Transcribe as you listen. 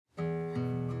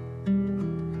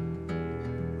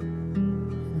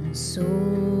Welcome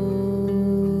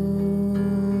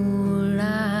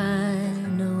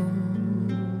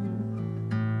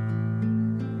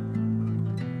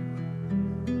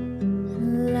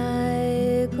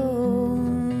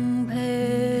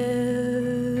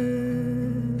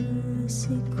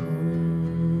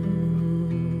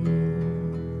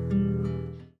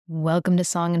to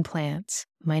Song and Plants.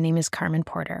 My name is Carmen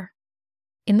Porter.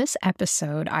 In this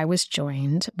episode, I was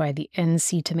joined by the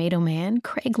NC Tomato Man,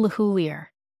 Craig LeHoullier.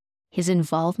 His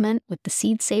involvement with the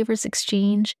Seed Savers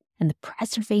Exchange and the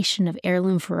preservation of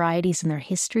heirloom varieties and their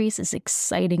histories is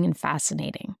exciting and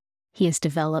fascinating. He has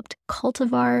developed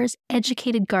cultivars,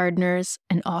 educated gardeners,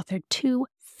 and authored 2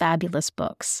 fabulous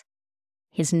books.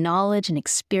 His knowledge and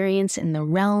experience in the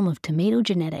realm of tomato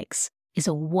genetics is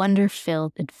a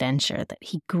wonder-filled adventure that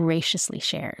he graciously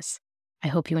shares. I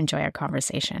hope you enjoy our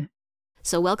conversation.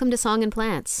 So welcome to Song and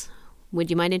Plants. Would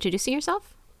you mind introducing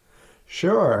yourself?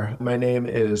 Sure. My name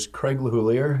is Craig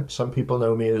LeHoullier. Some people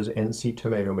know me as NC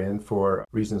Tomato Man for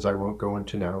reasons I won't go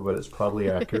into now, but it's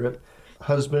probably accurate.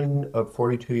 Husband of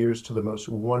 42 years to the most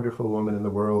wonderful woman in the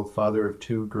world, father of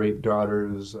 2 great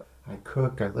daughters. I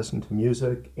cook, I listen to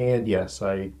music, and yes,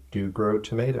 I do grow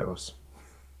tomatoes.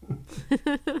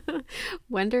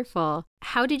 Wonderful.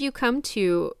 How did you come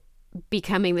to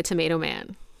becoming the Tomato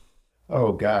Man?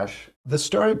 Oh gosh. The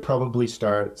story probably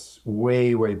starts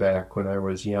way, way back when I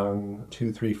was young,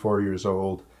 2, 3, 4 years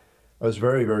old. I was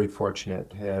very, very fortunate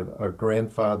to have a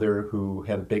grandfather who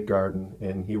had a big garden,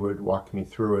 and he would walk me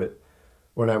through it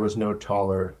when I was no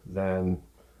taller than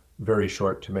very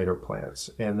short tomato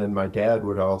plants. And then my dad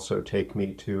would also take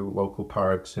me to local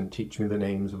parks and teach me the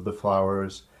names of the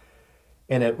flowers.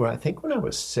 And I think when I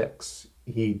was 6,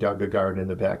 he dug a garden in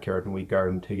the backyard and we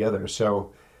gardened together.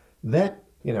 So that,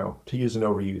 to use an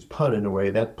overused pun in a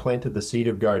way, that planted the seed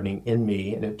of gardening in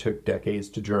me, and it took decades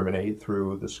to germinate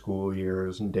through the school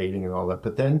years and dating and all that.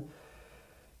 But then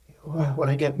when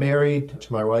I got married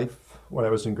to my wife, when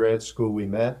I was in grad school, we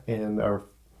met, and our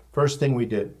first thing we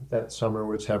did that summer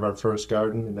was have our first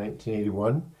garden in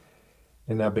 1981,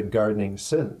 and I've been gardening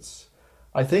since.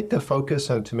 I think the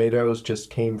focus on tomatoes just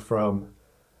came from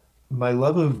my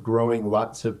love of growing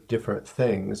lots of different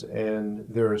things, and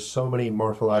there are so many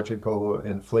morphological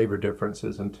and flavor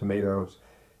differences in tomatoes.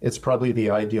 It's probably the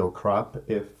ideal crop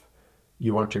if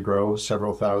you want to grow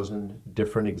several thousand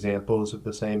different examples of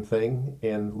the same thing,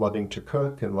 and loving to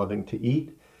cook and loving to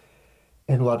eat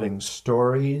and loving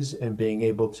stories and being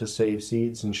able to save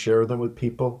seeds and share them with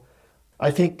people.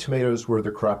 I think tomatoes were the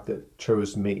crop that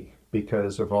chose me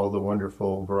because of all the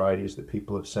wonderful varieties that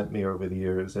people have sent me over the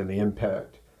years and the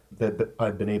impact that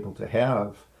I've been able to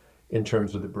have in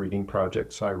terms of the breeding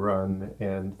projects I run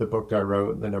and the book I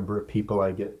wrote and the number of people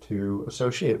I get to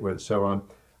associate with. So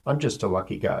I'm just a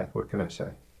lucky guy. What can I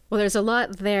say? Well, there's a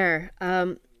lot there.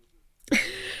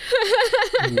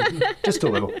 Just a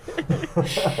little.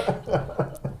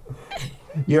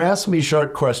 You ask me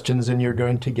short questions and you're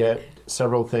going to get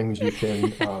several things you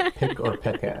can pick or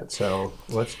peck at. So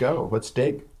let's go. Let's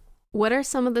dig. What are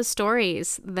some of the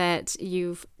stories that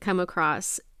you've come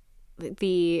across,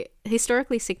 the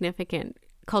historically significant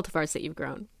cultivars that you've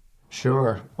grown?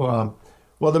 Sure. Well,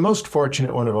 the most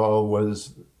fortunate one of all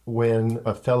was when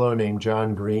a fellow named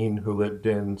John Green, who lived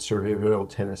in Surreyville,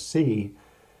 Tennessee,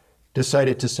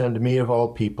 decided to send me, of all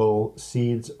people,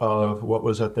 seeds of what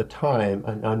was at the time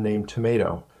an unnamed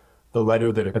tomato. The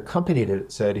letter that accompanied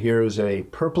it said, here's a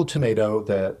purple tomato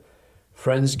that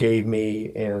friends gave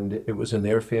me, and it was in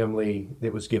their family.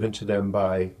 It was given to them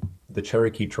by the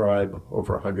Cherokee tribe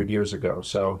over 100 years ago.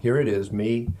 So here it is,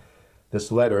 me,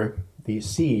 this letter, these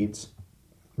seeds,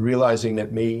 realizing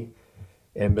that me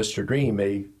and Mr. Green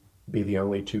may be the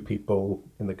only 2 people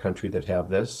in the country that have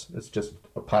this. It's just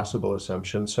a possible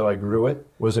assumption. So I grew it,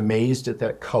 was amazed at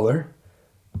that color,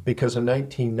 because in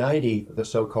 1990, the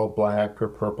so-called black or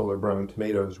purple or brown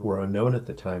tomatoes were unknown at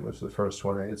the time. It was the first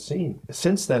one I had seen.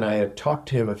 Since then, I had talked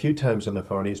to him a few times on the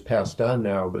phone. He's passed on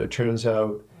now, but it turns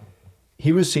out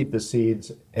he received the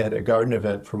seeds at a garden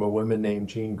event from a woman named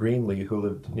Jean Greenlee, who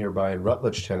lived nearby in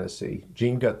Rutledge, Tennessee.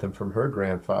 Jean got them from her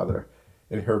grandfather,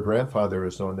 and her grandfather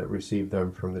is the one that received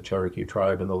them from the Cherokee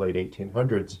tribe in the late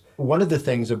 1800s. One of the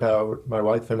things about my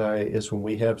wife and I is when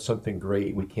we have something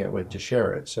great, we can't wait to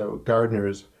share it. So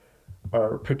gardeners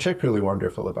are particularly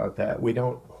wonderful about that. We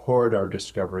don't hoard our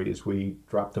discoveries. We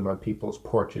drop them on people's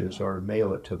porches or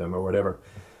mail it to them or whatever.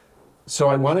 So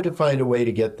I wanted to find a way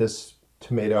to get this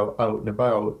tomato out and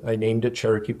about. I named it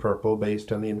Cherokee Purple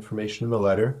based on the information in the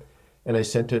letter. And I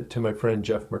sent it to my friend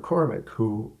Jeff McCormick,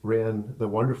 who ran the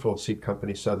wonderful seed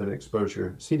company Southern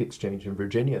Exposure Seed Exchange in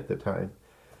Virginia at the time.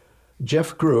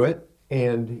 Jeff grew it,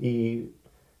 and he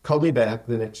called me back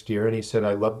the next year and he said,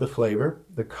 I love the flavor.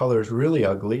 The color is really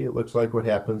ugly. It looks like what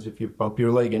happens if you bump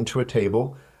your leg into a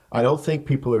table. I don't think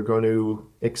people are going to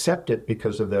accept it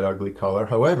because of that ugly color.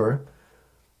 However,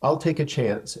 I'll take a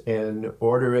chance and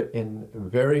order it in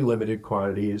very limited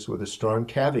quantities with a strong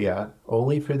caveat,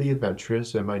 only for the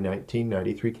adventurous in my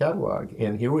 1993 catalog.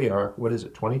 And here we are, what is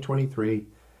it, 2023?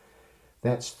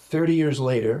 That's 30 years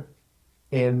later,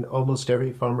 and almost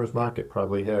every farmer's market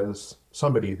probably has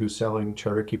somebody who's selling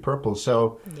Cherokee Purple.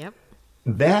 So Yep.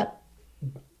 that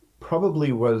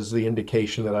probably was the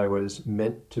indication that I was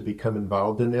meant to become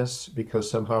involved in this, because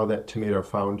somehow that tomato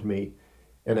found me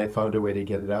and I found a way to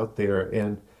get it out there.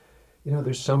 And, you know,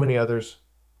 there's so many others.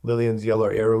 Lillian's Yellow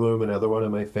Heirloom, another one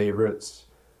of my favorites.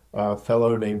 A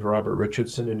fellow named Robert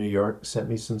Richardson in New York sent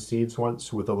me some seeds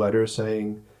once with a letter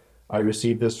saying, I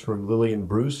received this from Lillian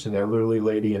Bruce, an elderly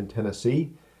lady in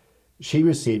Tennessee. She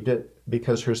received it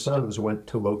because her sons went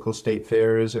to local state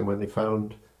fairs, and when they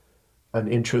found an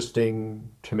interesting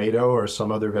tomato or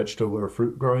some other vegetable or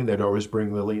fruit growing, they'd always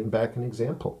bring Lillian back an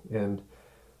example. And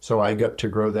so I got to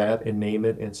grow that and name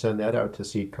it and send that out to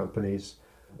seed companies.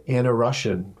 Anna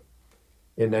Russian,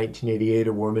 in 1988,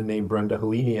 a woman named Brenda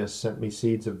Helenius sent me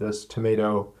seeds of this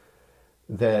tomato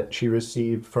that she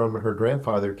received from her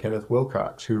grandfather, Kenneth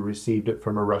Wilcox, who received it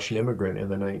from a Russian immigrant in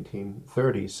the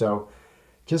 1930s. So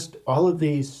just all of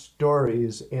these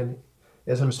stories. And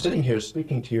as I'm sitting here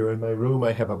speaking to you in my room,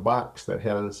 I have a box that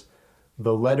has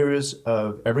the letters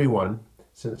of everyone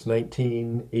since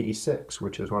 1986,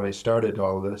 which is when I started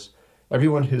all of this,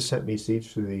 everyone who's sent me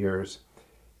seeds through the years.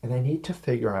 And I need to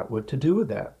figure out what to do with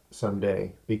that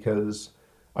someday, because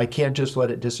I can't just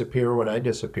let it disappear when I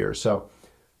disappear. So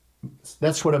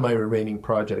that's one of my remaining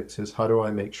projects, is how do I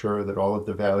make sure that all of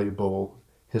the valuable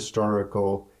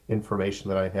historical information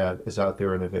that I had is out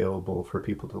there and available for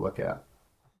people to look at.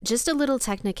 Just a little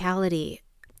technicality.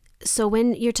 So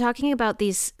when you're talking about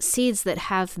these seeds that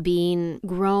have been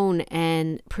grown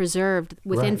and preserved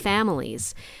within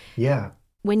families, Yeah.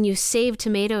 when you save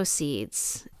tomato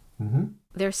seeds,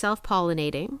 they're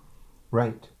self-pollinating.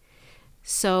 Right.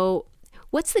 So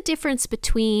what's the difference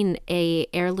between a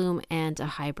heirloom and a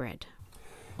hybrid?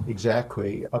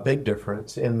 Exactly. A big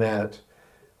difference in that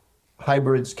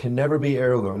hybrids can never be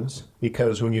heirlooms,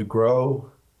 because when you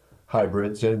grow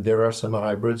hybrids, and there are some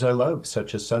hybrids I love,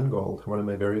 such as Sun Gold, one of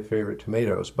my very favorite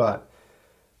tomatoes, but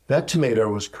that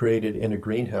tomato was created in a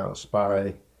greenhouse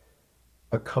by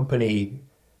a company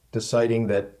deciding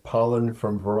that pollen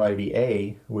from variety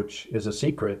A, which is a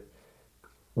secret,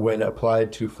 when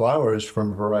applied to flowers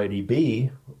from variety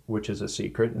B, which is a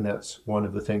secret, and that's one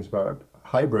of the things about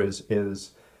hybrids,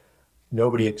 is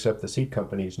nobody except the seed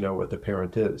companies know what the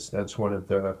parent is. That's one of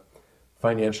the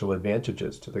financial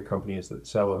advantages to the companies that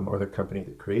sell them, or the company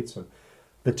that creates them.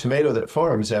 The tomato that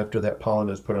forms after that pollen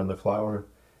is put on the flower,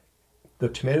 the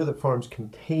tomato that forms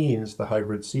contains the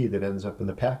hybrid seed that ends up in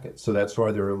the packet. So that's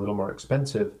why they're a little more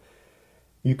expensive.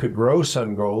 You could grow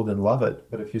Sun Gold and love it,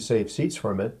 but if you save seeds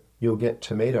from it, you'll get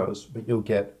tomatoes, but you'll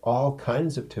get all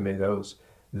kinds of tomatoes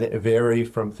that vary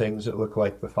from things that look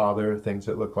like the father, things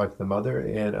that look like the mother,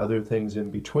 and other things in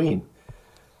between.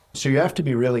 So you have to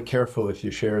be really careful if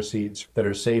you share seeds that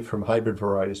are saved from hybrid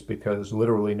varieties, because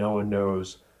literally no one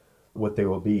knows what they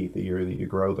will be the year that you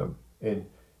grow them. And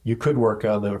you could work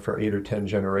on them for 8 or 10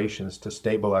 generations to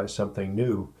stabilize something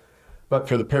new. But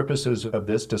for the purposes of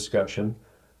this discussion,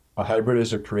 a hybrid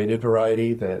is a created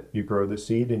variety that you grow the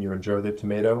seed and you enjoy the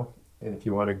tomato. And if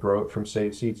you want to grow it from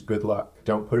saved seeds, good luck.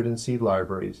 Don't put it in seed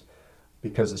libraries,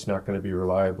 because it's not going to be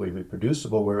reliably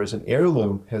reproducible, whereas an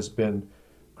heirloom has been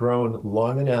grown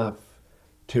long enough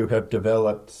to have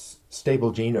developed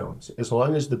stable genomes. As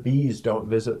long as the bees don't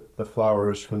visit the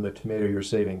flowers from the tomato you're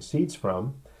saving seeds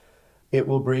from, it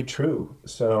will breed true.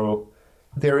 So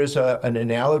there is an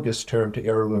analogous term to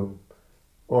heirloom,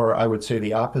 or I would say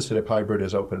the opposite of hybrid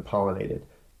is open pollinated.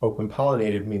 Open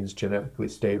pollinated means genetically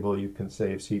stable. You can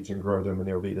save seeds and grow them and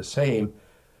they'll be the same.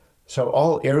 So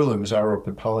all heirlooms are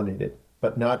open pollinated,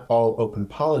 but not all open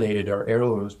pollinated are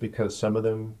heirlooms, because some of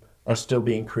them are still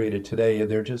being created today,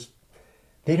 and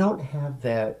they don't have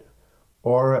that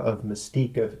aura of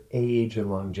mystique of age and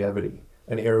longevity.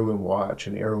 An heirloom watch,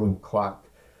 an heirloom clock.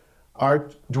 Our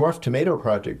dwarf tomato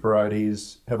project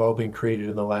varieties have all been created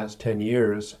in the last 10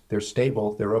 years. They're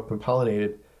stable, they're open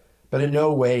pollinated, but in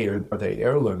no way are they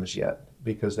heirlooms yet,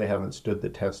 because they haven't stood the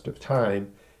test of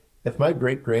time. If my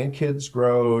great grandkids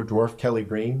grow dwarf Kelly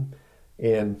Green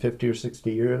in 50 or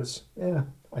 60 years,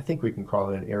 I think we can call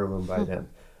it an heirloom by then.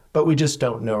 But we just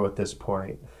don't know at this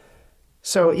point.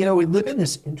 So, we live in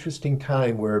this interesting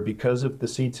time where, because of the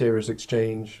Seed Savers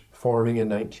Exchange forming in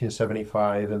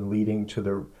 1975 and leading to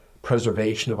the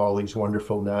preservation of all these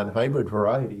wonderful non-hybrid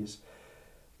varieties.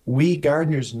 We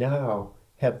gardeners now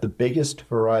have the biggest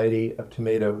variety of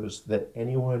tomatoes that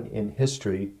anyone in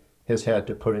history has had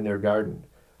to put in their garden,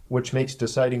 which makes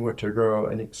deciding what to grow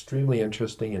an extremely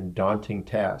interesting and daunting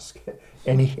task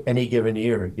any given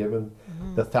year, given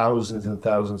the thousands and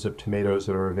thousands of tomatoes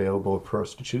that are available for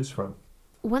us to choose from.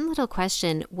 One little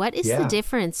question. What is the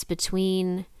difference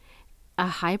between a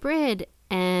hybrid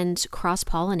and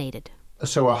cross-pollinated?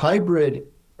 So a hybrid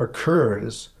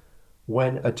occurs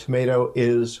when a tomato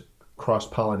is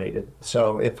cross-pollinated.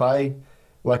 So if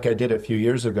like I did a few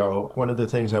years ago, one of the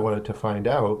things I wanted to find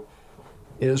out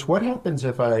is what happens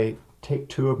if I take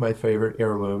two of my favorite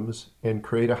heirlooms and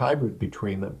create a hybrid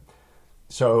between them.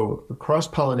 So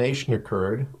cross-pollination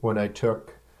occurred when I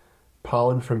took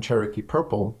pollen from Cherokee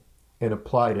Purple and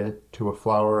applied it to a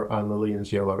flower on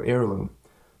Lillian's Yellow heirloom.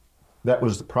 That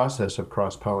was the process of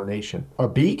cross-pollination. A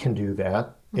bee can do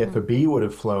that. If a bee would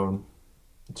have flown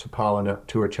to pollen up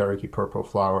to a Cherokee Purple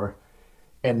flower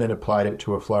and then applied it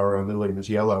to a flower on Lillian's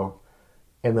Yellow,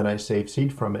 and then I saved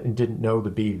seed from it and didn't know the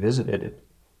bee visited it,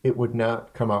 it would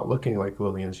not come out looking like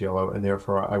Lillian's Yellow, and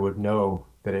therefore I would know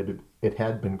that it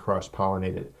had been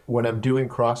cross-pollinated. When I'm doing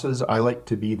crosses, I like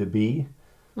to be the bee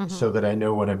so that I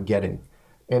know what I'm getting.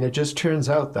 And it just turns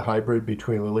out the hybrid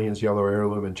between Lillian's Yellow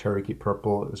heirloom and Cherokee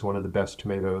Purple is one of the best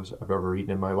tomatoes I've ever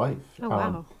eaten in my life. Oh,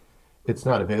 wow. It's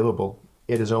not available.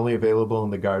 It is only available in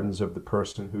the gardens of the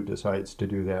person who decides to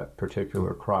do that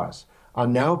particular cross.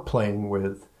 I'm now playing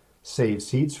with saved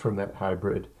seeds from that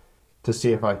hybrid to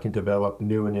see if I can develop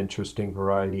new and interesting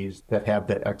varieties that have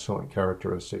that excellent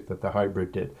characteristic that the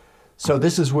hybrid did. So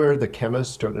this is where the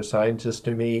chemist or the scientist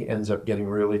in me ends up getting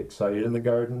really excited in the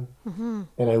garden. And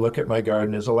I look at my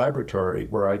garden as a laboratory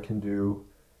where I can do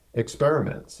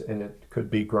experiments. And it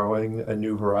could be growing a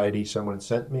new variety someone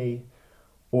sent me,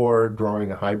 or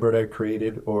growing a hybrid I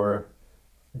created, or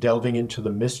delving into the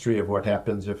mystery of what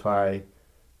happens if I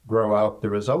grow out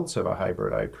the results of a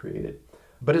hybrid I created.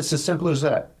 But it's as simple as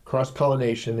that.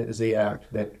 Cross-pollination is the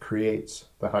act that creates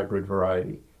the hybrid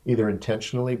variety, either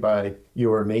intentionally by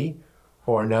you or me,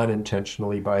 or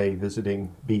non-intentionally by a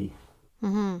visiting bee.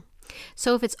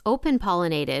 So if it's open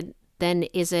pollinated, then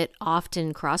is it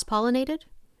often cross-pollinated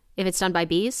if it's done by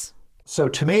bees? So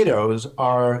tomatoes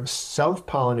are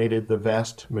self-pollinated the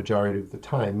vast majority of the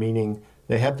time, meaning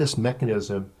they have this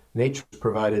mechanism. Nature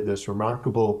provided this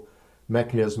remarkable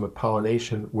mechanism of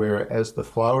pollination where as the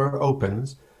flower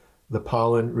opens, the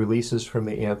pollen releases from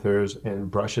the anthers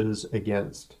and brushes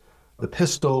against the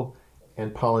pistil,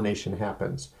 and pollination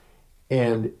happens.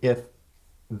 And if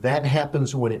that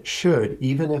happens when it should,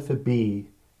 even if a bee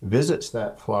visits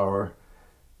that flower,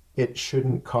 it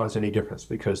shouldn't cause any difference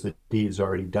because the deed is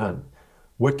already done.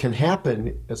 What can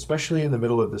happen, especially in the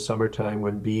middle of the summertime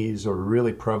when bees are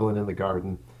really prevalent in the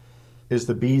garden, is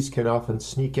the bees can often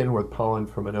sneak in with pollen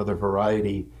from another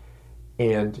variety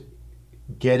and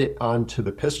get it onto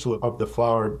the pistil of the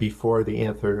flower before the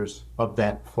anthers of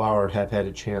that flower have had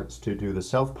a chance to do the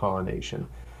self-pollination.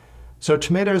 So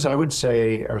tomatoes, I would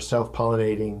say, are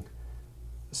self-pollinating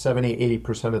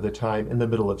 70-80% of the time in the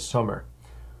middle of summer.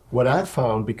 What I've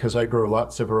found, because I grow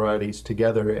lots of varieties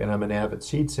together and I'm an avid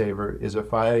seed saver, is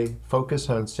if I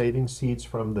focus on saving seeds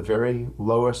from the very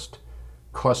lowest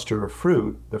cluster of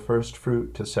fruit, the first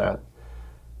fruit to set,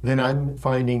 then I'm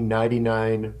finding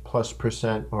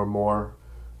 99+% or more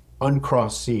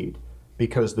uncrossed seed,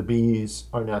 because the bees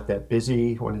are not that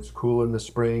busy when it's cool in the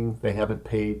spring. They haven't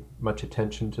paid much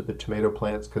attention to the tomato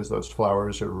plants because those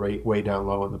flowers are way down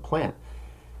low in the plant.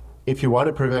 If you want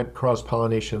to prevent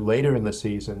cross-pollination later in the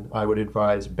season, I would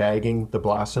advise bagging the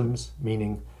blossoms,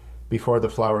 meaning before the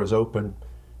flowers open,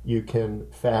 you can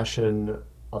fashion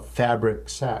a fabric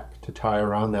sack to tie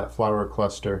around that flower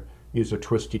cluster, use a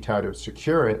twisty tie to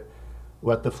secure it,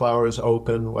 let the flowers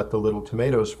open, let the little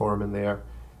tomatoes form in there,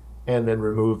 and then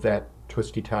remove that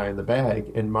twisty tie in the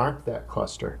bag and mark that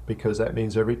cluster, because that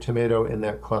means every tomato in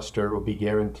that cluster will be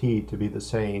guaranteed to be the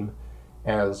same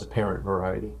as a parent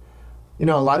variety. You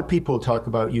know, a lot of people talk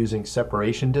about using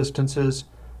separation distances,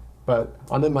 but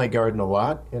I'm in my garden a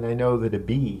lot, and I know that a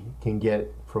bee can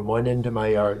get from one end of my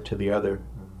yard to the other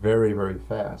very, very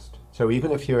fast. So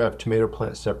even if you have tomato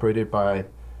plants separated by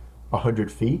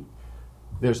 100 feet,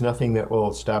 there's nothing that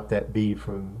will stop that bee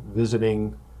from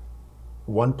visiting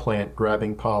one plant,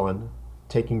 grabbing pollen,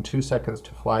 taking 2 seconds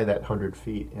to fly that 100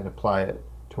 feet and apply it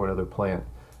to another plant.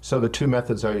 So the two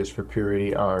methods I use for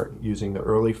purity are using the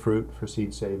early fruit for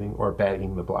seed saving or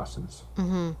bagging the blossoms.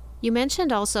 You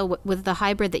mentioned also with the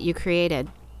hybrid that you created,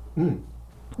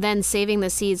 then saving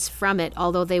the seeds from it,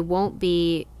 although they won't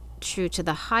be true to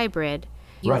the hybrid,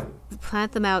 you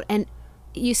plant them out. And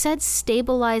You said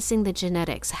stabilizing the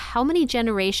genetics. How many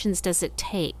generations does it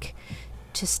take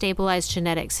to stabilize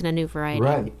genetics in a new variety?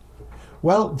 Right.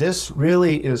 Well, this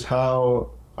really is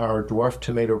how our dwarf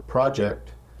tomato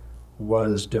project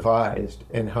was devised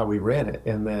and how we ran it,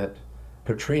 in that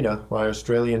Katrina, my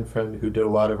Australian friend who did a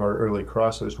lot of our early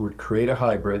crosses, would create a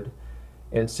hybrid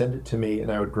and send it to me,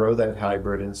 and I would grow that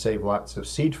hybrid and save lots of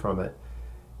seed from it.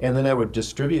 And then I would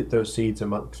distribute those seeds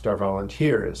amongst our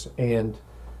volunteers. And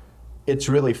it's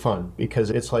really fun because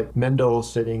it's like Mendel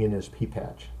sitting in his pea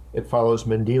patch. It follows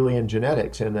Mendelian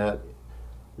genetics in that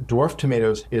dwarf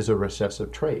tomatoes is a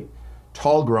recessive trait.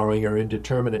 Tall growing or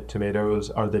indeterminate tomatoes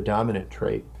are the dominant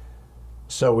trait.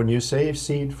 So when you save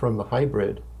seed from the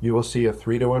hybrid, you will see a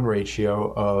 3-to-1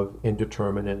 ratio of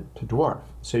indeterminate to dwarf.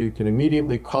 So you can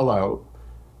immediately cull out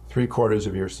 3/4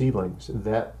 of your seedlings.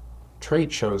 That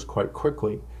trait shows quite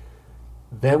quickly.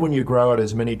 Then when you grow out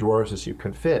as many dwarfs as you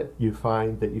can fit, you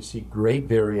find that you see great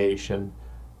variation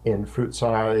in fruit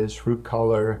size, fruit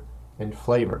color, and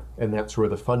flavor. And that's where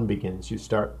the fun begins.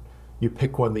 You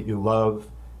pick one that you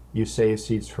love, you save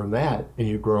seeds from that, and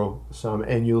you grow some,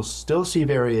 and you'll still see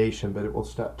variation, but it will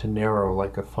start to narrow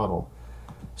like a funnel.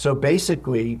 So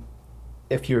basically,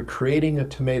 if you're creating a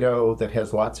tomato that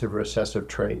has lots of recessive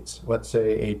traits, let's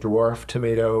say a dwarf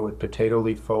tomato with potato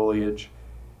leaf foliage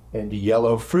and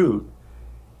yellow fruit,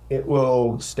 it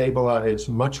will stabilize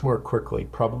much more quickly,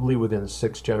 probably within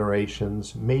 6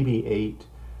 generations, maybe 8.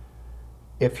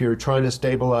 If you're trying to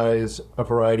stabilize a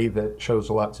variety that shows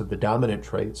lots of the dominant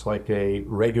traits, like a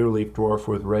regular leaf dwarf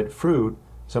with red fruit,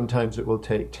 sometimes it will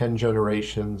take 10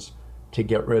 generations to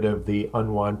get rid of the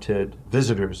unwanted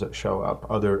visitors that show up,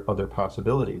 other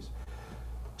possibilities.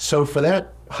 So for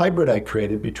that hybrid I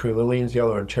created between Lillian's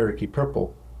Yellow and Cherokee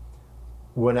Purple,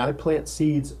 when I plant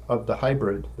seeds of the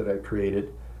hybrid that I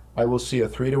created, I will see a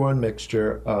 3-to-1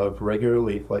 mixture of regular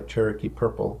leaf like Cherokee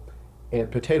Purple and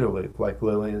potato leaf like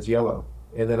Lillian's Yellow.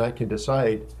 And then I can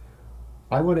decide,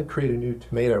 I want to create a new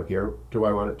tomato here. Do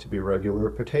I want it to be regular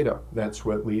or potato? That's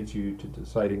what leads you to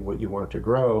deciding what you want to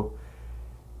grow.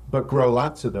 But grow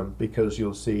lots of them, because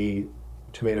you'll see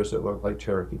tomatoes that look like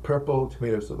Cherokee Purple,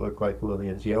 tomatoes that look like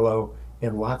Lillian's Yellow,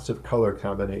 and lots of color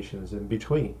combinations in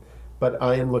between. But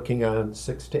I am looking on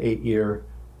 6 to 8 year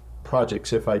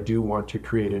projects if I do want to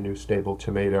create a new stable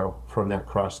tomato from that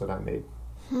cross that I made.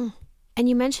 And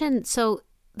you mentioned, so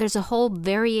there's a whole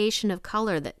variation of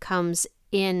color that comes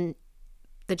in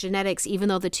the genetics, even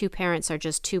though the two parents are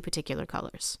just two particular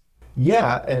colors.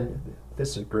 Yeah, and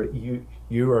this is great.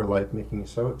 You are like making me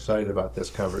so excited about this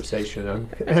conversation.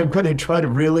 I'm going to try to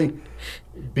really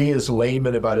be as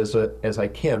layman about it as I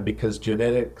can, because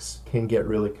genetics can get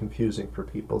really confusing for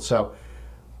people.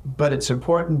 But it's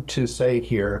important to say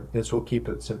here, this will keep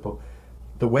it simple,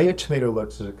 the way a tomato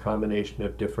looks is a combination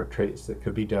of different traits that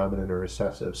could be dominant or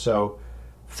recessive. So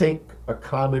think a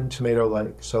common tomato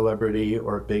like Celebrity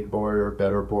or Big Boy or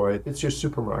Better Boy. It's your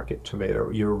supermarket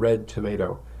tomato, your red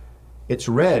tomato. It's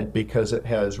red because it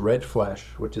has red flesh,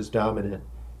 which is dominant,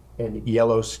 and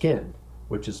yellow skin,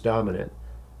 which is dominant.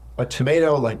 A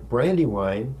tomato like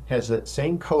Brandywine has that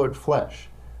same colored flesh,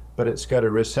 but it's got a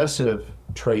recessive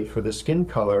trait for the skin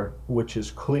color, which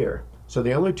is clear. So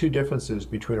the only two differences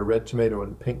between a red tomato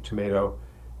and a pink tomato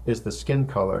is the skin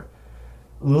color.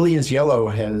 Lillian's Yellow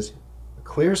has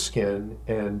clear skin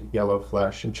and yellow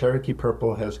flesh, and Cherokee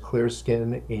Purple has clear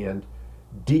skin and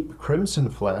deep crimson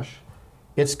flesh.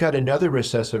 It's got another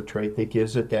recessive trait that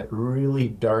gives it that really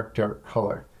dark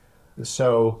color.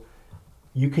 So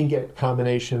you can get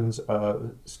combinations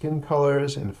of skin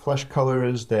colors and flesh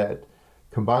colors that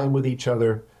combine with each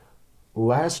other.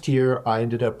 Last year, I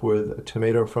ended up with a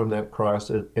tomato from that cross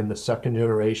in the 2nd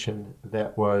generation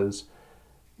that was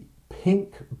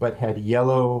pink but had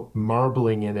yellow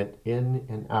marbling in it, in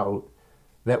and out.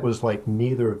 That was like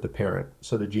neither of the parent.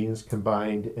 So the genes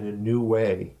combined in a new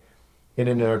way. And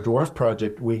in our dwarf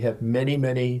project, we have many,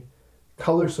 many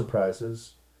color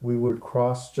surprises. We would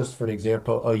cross, just for an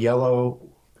example, a yellow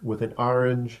with an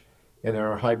orange, and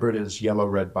our hybrid is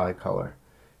yellow-red bicolor.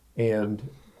 And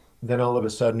then all of a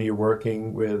sudden you're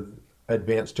working with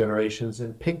advanced generations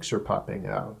and pinks are popping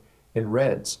out and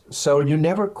reds. So you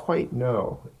never quite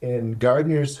know. And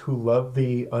gardeners who love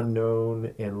the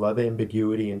unknown and love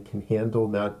ambiguity and can handle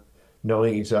not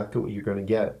knowing exactly what you're going to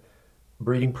get,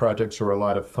 breeding projects are a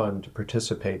lot of fun to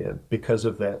participate in because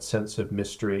of that sense of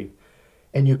mystery.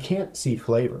 And you can't see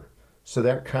flavor, so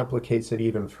that complicates it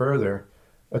even further.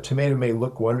 A tomato may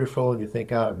look wonderful and you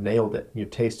think, I've nailed it. You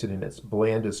taste it and it's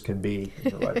bland as can be.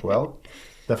 And you're like, well,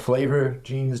 the flavor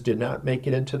genes did not make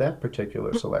it into that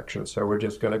particular selection, so we're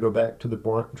just going to go back to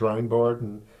the drawing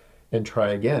board and try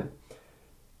again.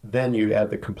 then you add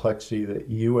the complexity that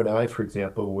you and I, for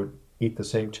example, would eat the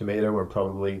same tomato and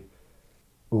probably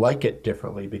like it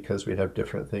differently because we have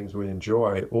different things we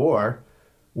enjoy, or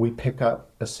we pick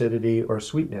up acidity or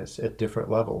sweetness at different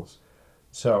levels.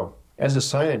 So as a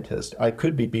scientist, I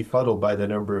could be befuddled by the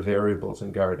number of variables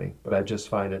in gardening, but I just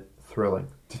find it thrilling,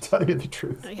 to tell you the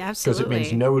truth. Absolutely. Because it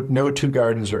means no two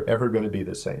gardens are ever going to be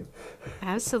the same.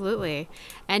 Absolutely.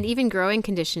 And even growing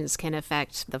conditions can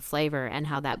affect the flavor and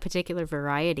how that particular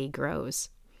variety grows.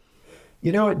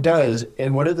 You know, it does.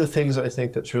 And one of the things I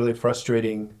think that's really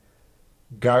frustrating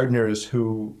gardeners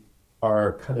who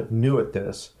are kind of new at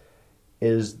this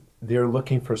is they're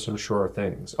looking for some sure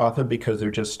things, often because they're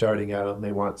just starting out and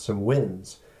they want some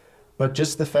wins. But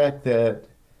just the fact that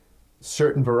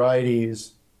certain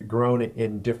varieties grown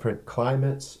in different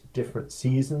climates, different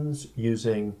seasons,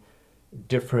 using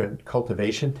different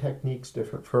cultivation techniques,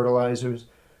 different fertilizers,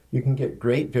 you can get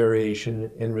great variation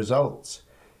in results.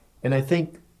 And I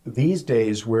think these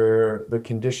days where the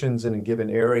conditions in a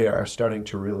given area are starting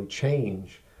to really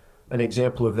change, an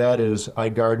example of that is I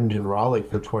gardened in Raleigh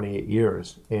for 28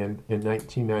 years. And in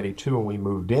 1992, when we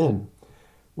moved in,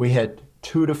 we had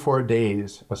 2 to 4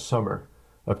 days a summer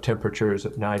of temperatures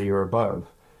at 90 or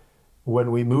above.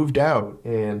 When we moved out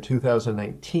in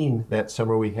 2019, that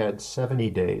summer we had 70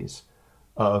 days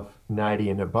of 90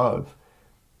 and above.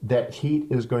 That heat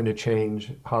is going to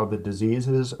change how the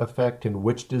diseases affect and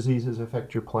which diseases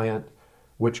affect your plant,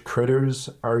 which critters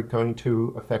are going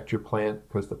to affect your plant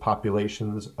because the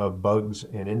populations of bugs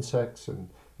and insects and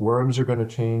worms are going to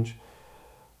change.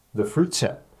 The fruit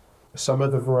set. Some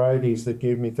of the varieties that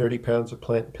gave me 30 pounds of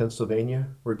plant in Pennsylvania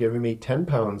were giving me 10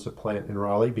 pounds of plant in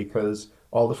Raleigh because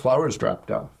all the flowers dropped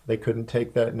off. They couldn't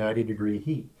take that 90-degree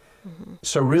heat. Mm-hmm.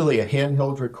 So really a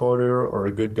handheld recorder or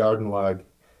a good garden log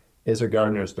is a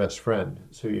gardener's best friend.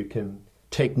 So you can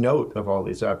take note of all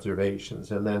these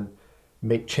observations and then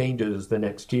make changes the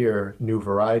next year, new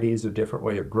varieties, a different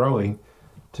way of growing,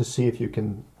 to see if you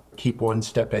can keep one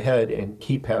step ahead and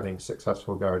keep having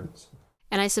successful gardens.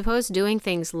 And I suppose doing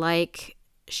things like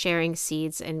sharing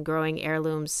seeds and growing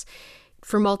heirlooms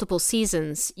for multiple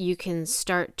seasons, you can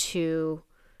start to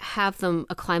have them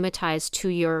acclimatize to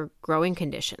your growing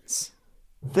conditions.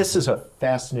 This is a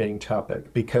fascinating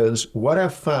topic because what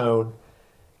I've found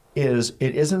is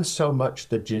it isn't so much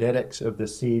the genetics of the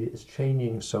seed is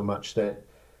changing so much that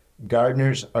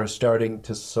gardeners are starting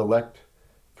to select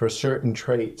for certain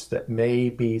traits that may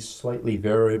be slightly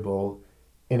variable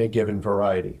in a given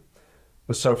variety.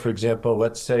 So for example,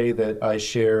 let's say that I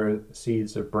share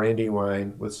seeds of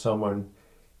brandywine with someone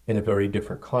in a very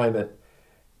different climate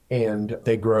and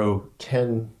they grow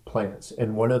 10 plants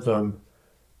and one of them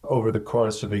over the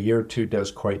course of a year or two does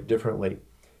quite differently.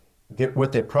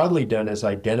 What they've probably done is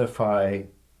identify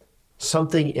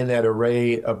something in that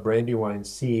array of brandywine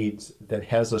seeds that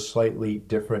has a slightly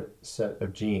different set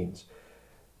of genes.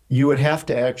 You would have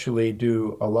to actually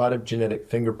do a lot of genetic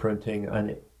fingerprinting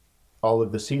on all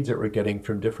of the seeds that we're getting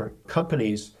from different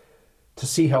companies to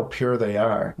see how pure they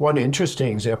are. One interesting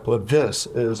example of this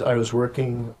is I was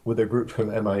working with a group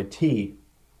from MIT,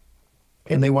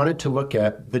 and they wanted to look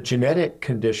at the genetic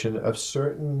condition of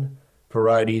certain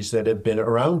varieties that have been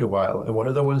around a while. And one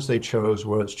of the ones they chose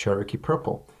was Cherokee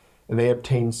Purple. And they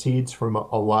obtained seeds from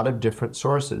a lot of different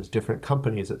sources, different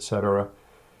companies, etc.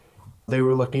 They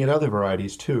were looking at other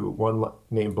varieties too. One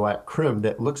named Black Crim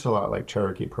that looks a lot like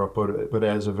Cherokee Purple, but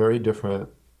has a very different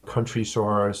country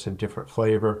source and different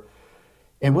flavor.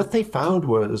 And what they found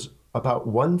was about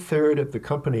 1/3 of the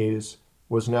companies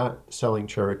was not selling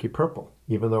Cherokee Purple.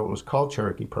 Even though it was called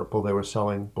Cherokee Purple, they were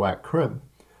selling Black Crim.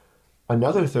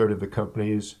 Another 1/3 of the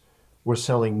companies were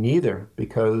selling neither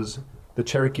because the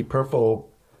Cherokee Purple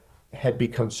had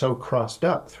become so crossed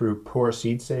up through poor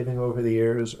seed saving over the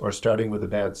years or starting with a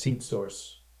bad seed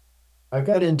source. I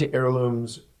got into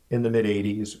heirlooms in the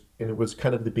mid-'80s, and it was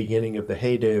kind of the beginning of the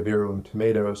heyday of heirloom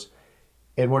tomatoes.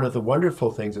 And one of the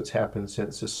wonderful things that's happened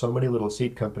since is so many little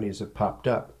seed companies have popped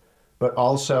up, but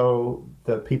also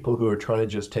the people who are trying to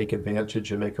just take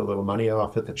advantage and make a little money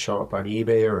off it that show up on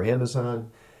eBay or Amazon.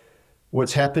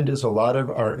 What's happened is a lot of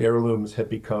our heirlooms have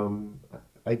become,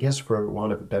 I guess for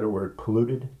want of a better word,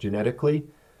 polluted genetically.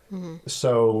 Mm-hmm.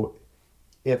 So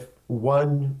if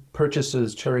one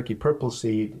purchases Cherokee Purple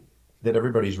seed that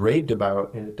everybody's raved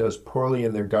about and it does poorly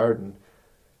in their garden,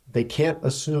 they can't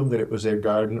assume that it was their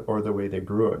garden or the way they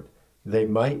grew it. They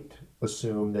might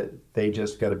assume that they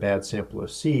just got a bad sample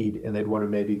of seed and they'd want to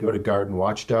maybe go to Garden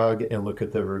Watchdog and look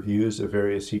at the reviews of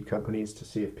various seed companies to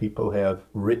see if people have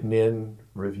written in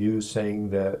reviews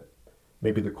saying that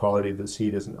maybe the quality of the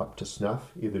seed isn't up to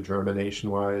snuff, either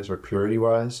germination-wise or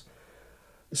purity-wise.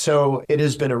 So it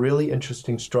has been a really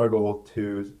interesting struggle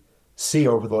to see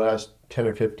over the last 10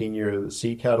 or 15 years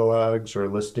seed catalogs or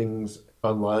listings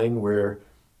online where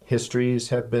histories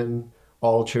have been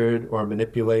altered or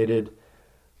manipulated.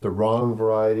 The wrong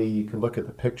variety, you can look at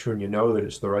the picture and you know that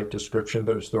it's the right description,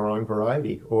 but it's the wrong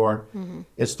variety. Or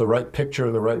it's the right picture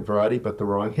and the right variety, but the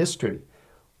wrong history.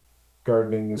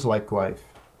 Gardening is like life.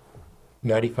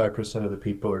 95% of the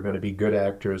people are going to be good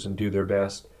actors and do their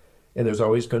best. And there's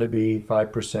always going to be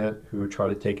 5% who try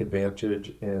to take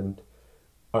advantage and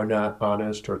are not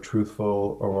honest or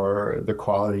truthful, or the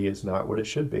quality is not what it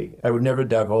should be. I would never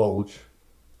divulge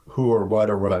who or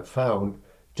what I've found,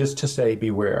 just to say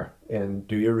beware and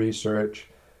do your research.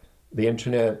 The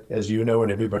internet, as you know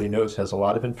and everybody knows, has a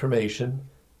lot of information.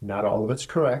 Not all of it's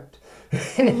correct.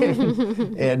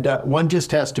 And one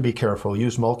just has to be careful.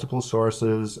 Use multiple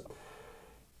sources.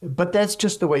 But that's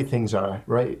just the way things are,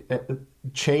 right?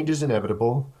 Change is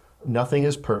inevitable. Nothing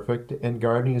is perfect. And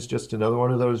gardening is just another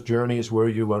one of those journeys where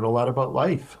you learn a lot about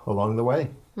life along the way.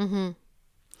 Mm-hmm.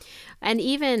 And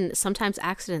even sometimes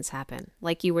accidents happen.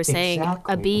 Like you were saying,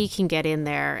 Exactly. a bee can get in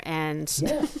there and...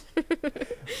 Yes.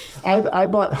 I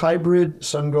bought hybrid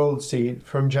sun gold seed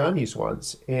from Johnny's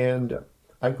once, and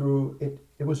I grew it.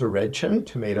 It was a red cherry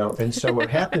tomato. And so what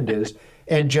happened is,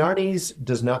 and Johnny's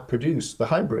does not produce the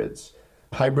hybrids.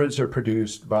 Hybrids are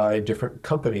produced by different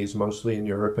companies, mostly in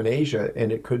Europe and Asia.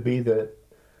 And it could be that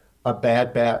a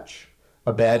bad batch,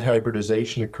 a bad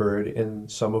hybridization occurred, and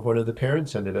some of one of the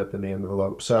parents ended up in the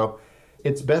envelope. So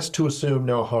it's best to assume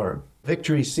no harm.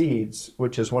 Victory Seeds,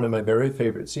 which is one of my very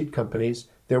favorite seed companies,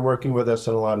 they're working with us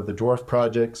on a lot of the dwarf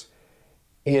projects.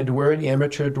 And we're an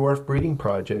amateur dwarf breeding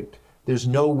project. There's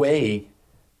no way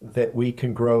that we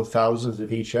can grow thousands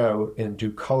of each out and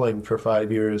do culling for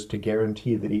 5 years to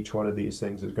guarantee that each one of these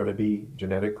things is going to be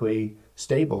genetically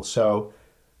stable. So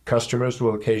customers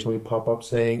will occasionally pop up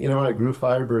saying, I grew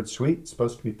Firebird Sweet. It's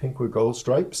supposed to be pink with gold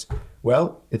stripes.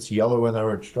 Well, it's yellow with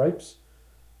orange stripes.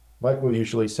 Mike will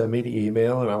usually send me the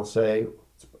email and I'll say,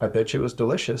 I bet you it was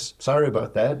delicious. Sorry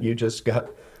about that. You just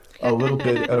got a little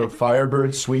bit of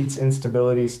Firebird Sweet's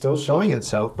instability still showing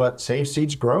itself, but save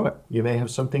seeds, grow it. You may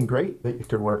have something great that you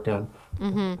can work on.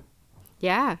 Mm-hmm.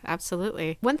 Yeah,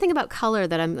 absolutely. One thing about color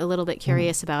that I'm a little bit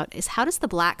curious about is how does the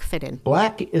black fit in?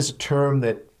 Black is a term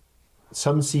that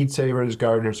some seed savers,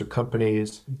 gardeners, or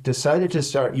companies decided to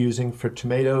start using for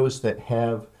tomatoes that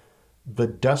have the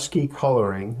dusky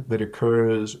coloring that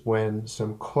occurs when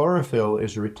some chlorophyll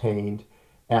is retained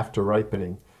after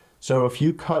ripening. So if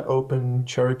you cut open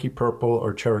Cherokee Purple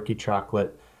or Cherokee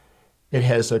Chocolate, it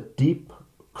has a deep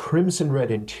crimson red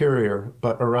interior,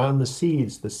 but around the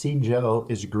seeds, the seed gel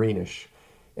is greenish.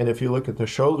 And if you look at the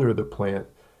shoulder of the plant,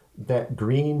 that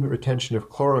green retention of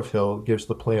chlorophyll gives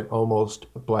the plant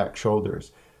almost black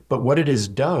shoulders. But what it has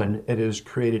done, it has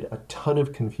created a ton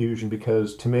of confusion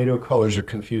because tomato colors are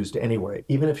confused anyway.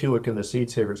 Even if you look in the Seed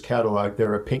Savers catalog,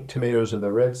 there are pink tomatoes in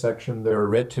the red section, there are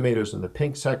red tomatoes in the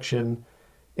pink section.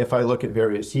 If I look at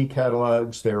various seed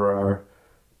catalogs, there are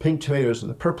pink tomatoes in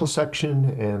the purple section.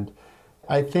 And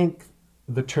I think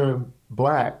the term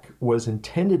black was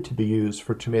intended to be used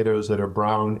for tomatoes that are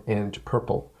brown and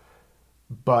purple.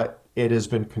 But it has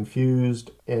been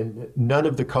confused, and none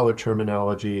of the color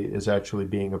terminology is actually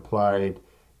being applied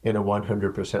in a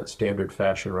 100% standard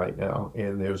fashion right now,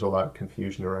 and there's a lot of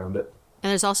confusion around it.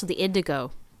 And there's also the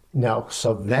indigo. Now,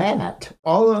 so that,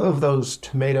 all of those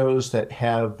tomatoes that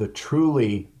have the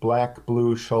truly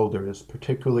black-blue shoulders,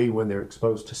 particularly when they're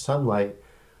exposed to sunlight,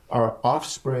 are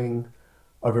offspring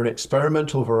of an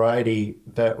experimental variety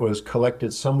that was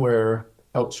collected somewhere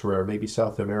elsewhere, maybe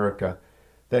South America,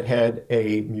 that had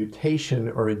a mutation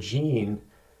or a gene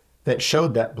that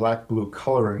showed that black-blue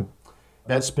coloring.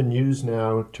 That's been used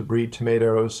now to breed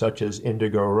tomatoes such as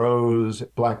Indigo Rose,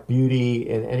 Black Beauty,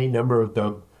 and any number of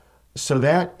them. So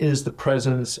that is the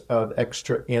presence of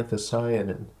extra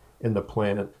anthocyanin in the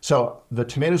plant. So the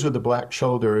tomatoes with the black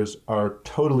shoulders are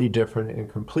totally different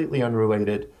and completely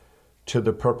unrelated to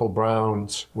the purple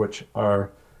browns, which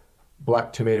are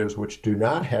black tomatoes which do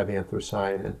not have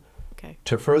anthocyanin. Okay.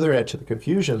 To further add to the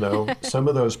confusion, though, some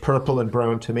of those purple and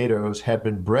brown tomatoes had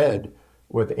been bred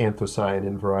with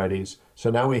anthocyanin varieties. So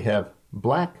now we have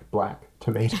black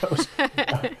tomatoes.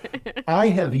 I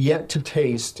have yet to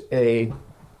taste a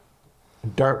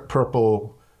dark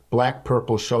purple, black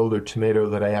purple shoulder tomato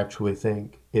that I actually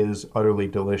think is utterly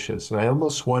delicious. And I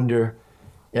almost wonder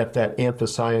if that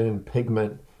anthocyanin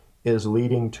pigment is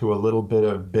leading to a little bit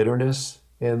of bitterness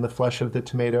in the flesh of the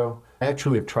tomato. I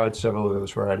actually have tried several of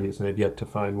those varieties and have yet to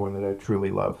find one that I truly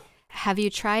love. Have you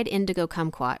tried indigo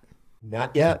kumquat?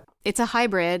 Not yet. It's a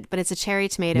hybrid, but it's a cherry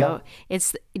tomato. Yep.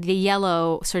 It's the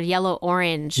yellow, sort of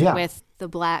yellow-orange with the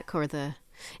black or the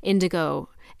indigo.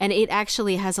 And it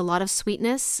actually has a lot of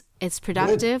sweetness. It's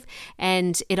productive. Good.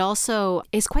 And it also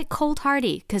is quite cold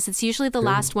hardy because it's usually the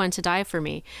last one to die for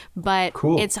me. But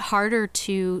it's harder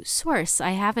to source.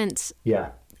 I haven't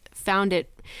found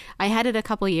it. I had it a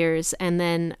couple years and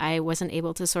then I wasn't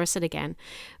able to source it again.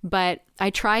 But I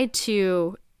tried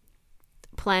to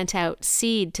plant out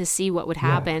seed to see what would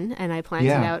happen. And I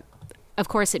planted out, of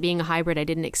course, it being a hybrid, I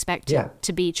didn't expect it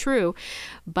to be true.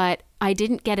 But I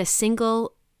didn't get a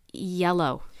single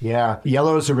yellow. Yeah,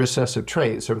 yellow is a recessive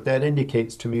trait. So what that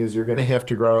indicates to me is you're going to have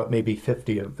to grow out maybe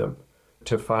 50 of them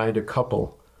to find a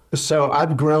couple. So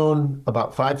I've grown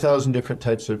about 5,000 different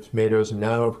types of tomatoes. And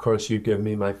now, of course, you give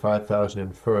me my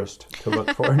 5,001st to look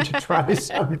forward to try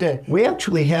someday. We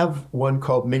actually have one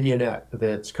called Mignonette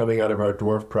that's coming out of our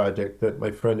dwarf project that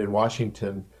my friend in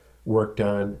Washington worked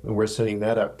on. And we're sending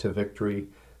that up to Victory.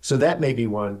 So that may be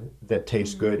one that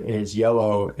tastes good and is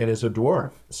yellow and is a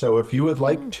dwarf. So if you would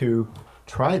like to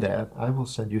try that, I will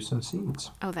send you some seeds.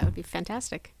 Oh, that would be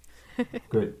fantastic.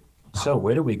 Good. So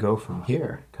where do we go from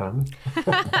here, Carmen?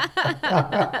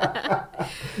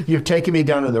 You've taken me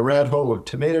down in the rat hole of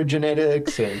tomato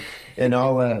genetics and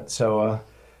all that. So,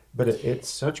 but it's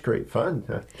such great fun.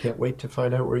 I can't wait to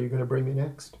find out where you're going to bring me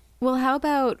next. Well, how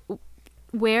about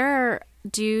where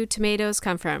do tomatoes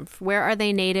come from? Where are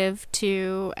they native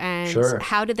to? And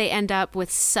how did they end up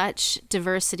with such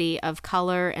diversity of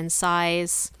color and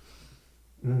size?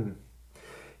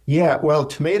 Yeah, well,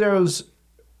 tomatoes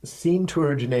seem to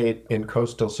originate in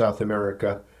coastal South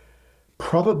America,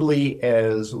 probably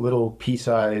as little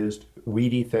pea-sized,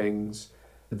 weedy things.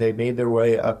 They made their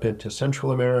way up into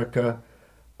Central America.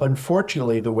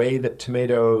 Unfortunately, the way that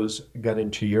tomatoes got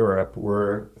into Europe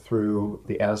were through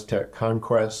the Aztec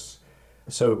conquests.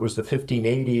 So it was the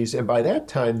 1580s, and by that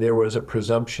time there was a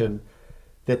presumption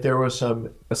that there was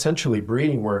some essentially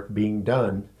breeding work being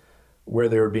done where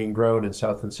they were being grown in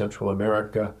South and Central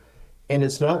America. And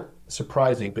it's not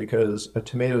surprising because a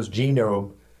tomato's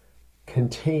genome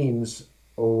contains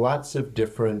lots of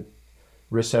different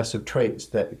recessive traits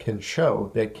that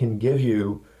can give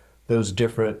you those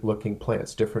different looking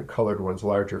plants, different colored ones,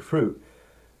 larger fruit.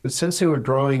 But since they were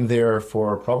growing there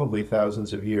for probably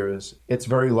thousands of years, it's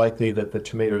very likely that the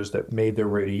tomatoes that made their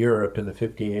way to Europe in the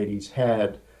 1580s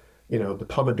had, the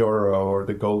Pomodoro or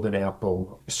the golden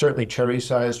apple, certainly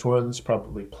cherry-sized ones,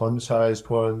 probably plum-sized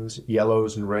ones,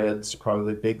 yellows and reds,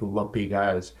 probably big lumpy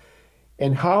guys.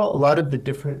 And how a lot of the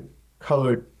different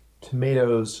colored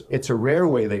tomatoes, it's a rare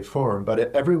way they form,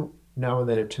 but every now and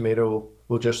then a tomato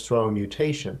will just throw a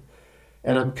mutation.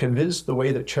 And I'm convinced the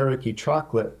way that Cherokee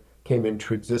chocolate came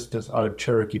into existence out of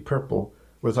Cherokee purple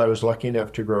was I was lucky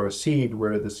enough to grow a seed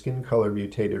where the skin color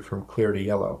mutated from clear to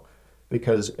yellow,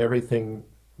 because everything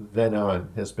then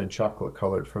on has been chocolate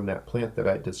colored from that plant that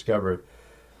I discovered.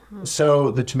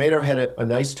 So the tomato had a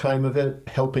nice time of it,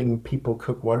 helping people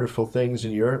cook wonderful things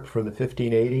in Europe from the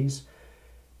 1580s.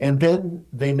 And then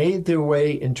they made their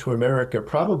way into America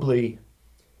probably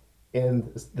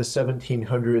in the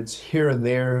 1700s, here and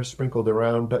there, sprinkled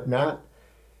around, but not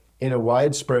in a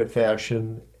widespread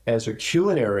fashion as a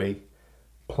culinary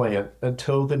plant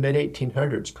until the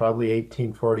mid-1800s, probably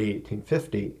 1840,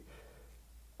 1850.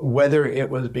 Whether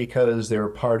it was because they were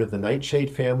part of the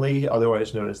nightshade family,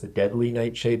 otherwise known as the deadly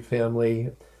nightshade family,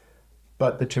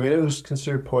 but the tomato was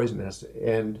considered poisonous,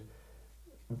 and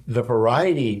the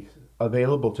variety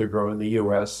available to grow in the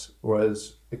U.S.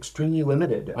 was extremely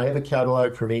limited. I have a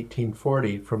catalog from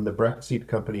 1840 from the Breck Seed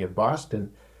Company of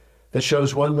Boston that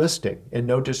shows one listing and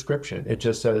no description. It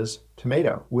just says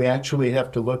tomato. We actually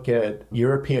have to look at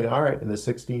European art in the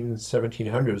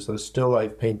 1700s, those still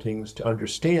life paintings, to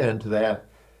understand that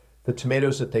the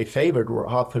tomatoes that they favored were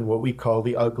often what we call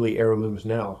the ugly heirlooms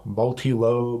now.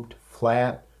 Multi-lobed,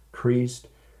 flat, creased,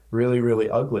 really, really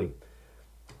ugly.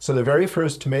 So the very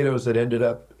first tomatoes that ended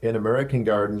up in American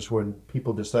gardens when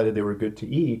people decided they were good to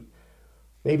eat,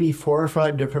 maybe 4 or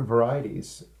 5 different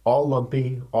varieties, all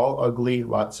lumpy, all ugly,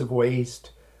 lots of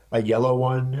waste, a yellow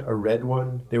one, a red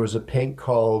one. There was a pink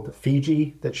called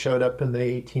Fiji that showed up in the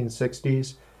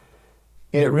 1860s.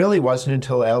 And it really wasn't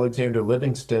until Alexander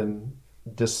Livingston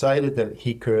decided that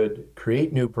he could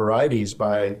create new varieties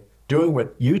by doing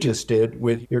what you just did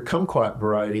with your kumquat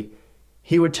variety.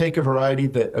 He would take a variety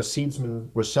that a seedsman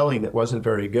was selling that wasn't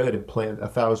very good and plant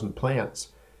 1,000 plants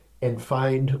and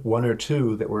find 1 or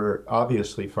 2 that were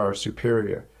obviously far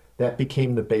superior. That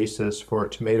became the basis for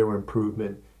tomato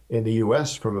improvement in the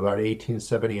U.S. from about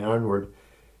 1870 onward.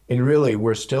 And really,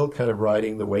 we're still kind of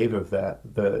riding the wave of that,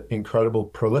 the incredible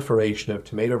proliferation of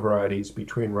tomato varieties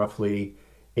between roughly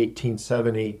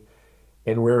 1870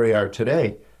 and where we are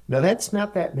today. Now, that's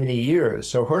not that many years.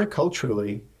 So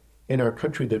horticulturally, in our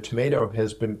country, the tomato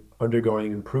has been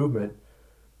undergoing improvement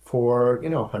for,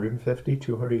 150,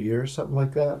 200 years, something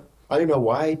like that. I don't know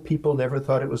why people never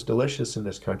thought it was delicious in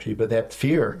this country, but that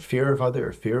fear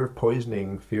of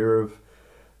poisoning, fear of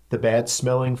the bad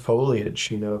smelling foliage,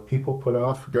 people put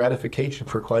off gratification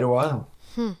for quite a while.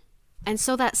 And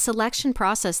so that selection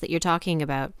process that you're talking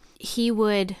about, he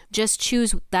would just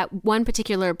choose that one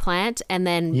particular plant and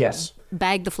then Yes.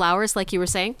 bag the flowers, like you were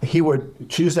saying? He would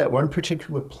choose that one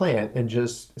particular plant and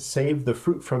just save the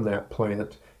fruit from that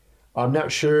plant. I'm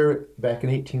not sure back in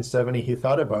 1870 he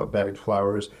thought about bagged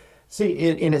flowers. See,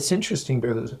 and it's interesting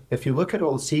because if you look at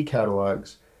old seed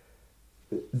catalogs,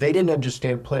 they didn't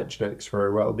understand plant genetics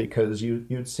very well because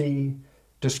you'd see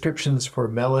descriptions for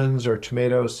melons or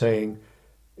tomatoes saying,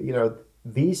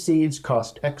 these seeds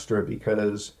cost extra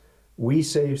because we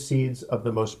save seeds of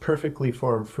the most perfectly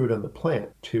formed fruit on the plant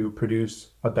to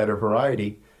produce a better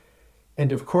variety.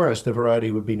 And of course, the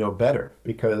variety would be no better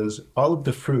because all of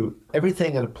the fruit,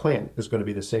 everything in a plant is going to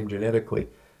be the same genetically.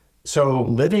 So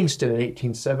Livingston in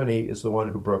 1870 is the one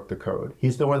who broke the code.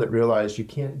 He's the one that realized you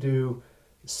can't do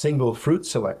single fruit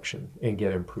selection and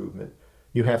get improvement.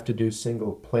 You have to do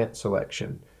single plant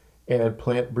selection. And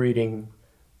plant breeding,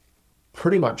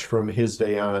 pretty much from his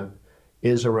day on,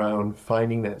 is around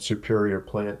finding that superior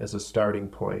plant as a starting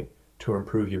point to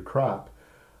improve your crop.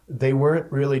 They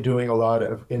weren't really doing a lot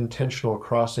of intentional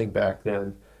crossing back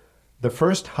then. The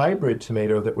first hybrid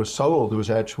tomato that was sold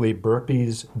was actually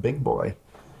Burpee's Big Boy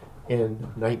in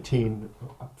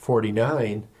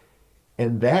 1949,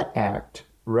 and that act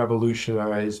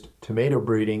revolutionized tomato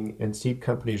breeding, and seed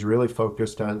companies really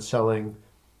focused on selling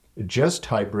just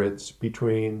hybrids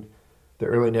between the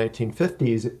early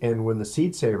 1950s and when the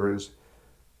seed savers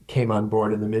came on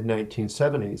board in the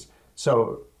mid-1970s.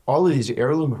 So all of these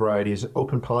heirloom varieties,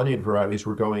 open pollinated varieties,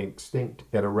 were going extinct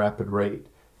at a rapid rate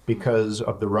because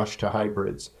of the rush to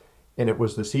hybrids. And it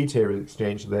was the Seed Savers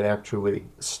Exchange that actually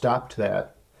stopped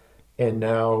that. And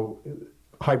now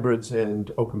hybrids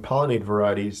and open pollinated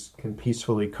varieties can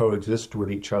peacefully coexist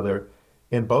with each other,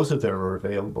 and both of them are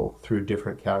available through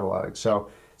different catalogs. So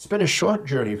it's been a short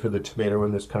journey for the tomato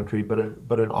in this country, but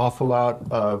an awful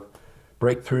lot of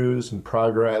breakthroughs and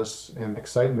progress and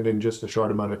excitement in just a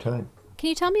short amount of time. Can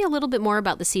you tell me a little bit more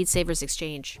about the Seed Savers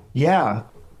Exchange? Yeah,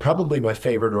 probably my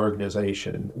favorite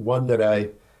organization, one that I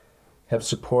have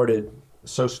supported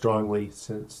so strongly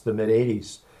since the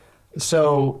mid-'80s.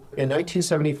 So in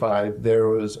 1975, there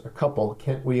was a couple,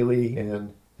 Kent Wheely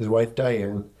and his wife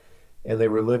Diane, and they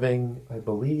were living, I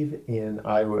believe, in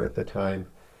Iowa at the time.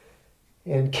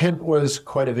 And Kent was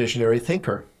quite a visionary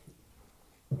thinker.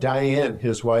 Diane,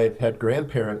 his wife, had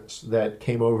grandparents that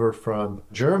came over from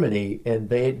Germany, and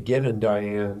they had given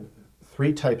Diane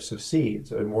 3 types of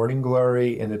seeds, a morning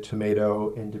glory and a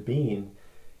tomato and a bean,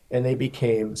 and they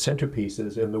became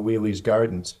centerpieces in the Wheely's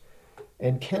gardens.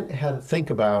 And Kent had to think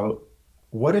about,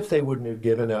 what if they wouldn't have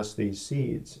given us these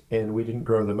seeds and we didn't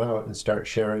grow them out and start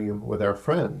sharing them with our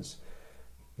friends?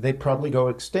 They'd probably go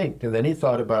extinct. And then he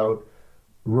thought about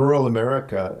rural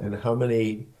America and how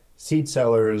many seed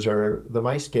sellers or the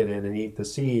mice get in and eat the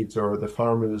seeds, or the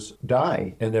farmers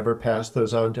die and never pass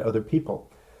those on to other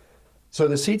people. So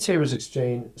the Seed Savers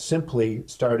Exchange simply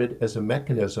started as a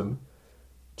mechanism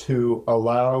to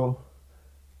allow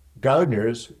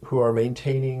gardeners who are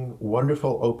maintaining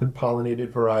wonderful open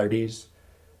pollinated varieties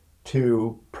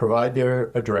to provide their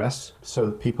address so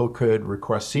that people could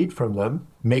request seed from them,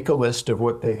 make a list of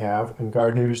what they have, and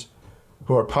gardeners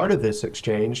who are part of this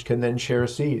exchange can then share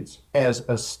seeds as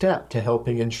a step to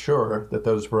helping ensure that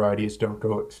those varieties don't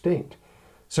go extinct.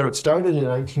 So it started in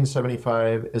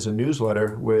 1975 as a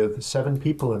newsletter with 7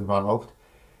 people involved,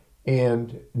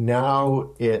 and now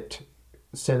it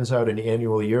sends out an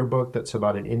annual yearbook that's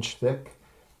about an inch thick.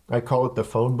 I call it the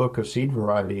phone book of seed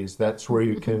varieties. That's where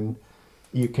you can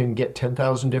get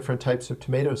 10,000 different types of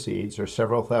tomato seeds or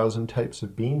several thousand types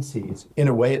of bean seeds. In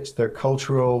a way, it's their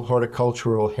cultural,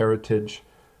 horticultural heritage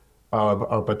of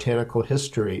our botanical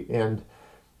history. And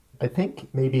I think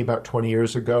maybe about 20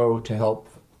 years ago, to help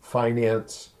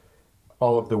finance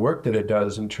all of the work that it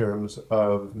does in terms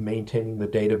of maintaining the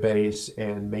database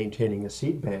and maintaining a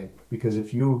seed bank, because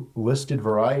if you listed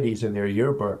varieties in their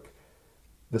yearbook,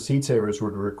 the Seed Savers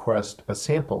would request a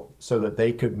sample so that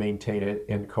they could maintain it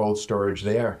in cold storage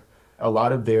there. A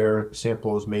lot of their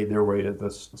samples made their way to the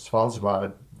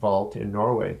Svalbard vault in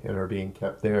Norway and are being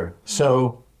kept there.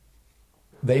 So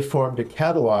they formed a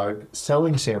catalog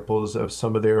selling samples of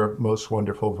some of their most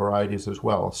wonderful varieties as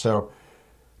well. So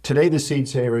Today, the Seed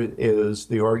Saver is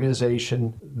the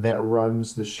organization that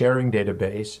runs the sharing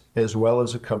database, as well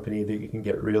as a company that you can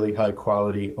get really high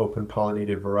quality open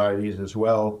pollinated varieties as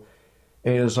well.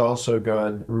 And it has also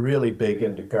gone really big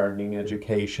into gardening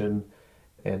education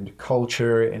and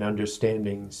culture and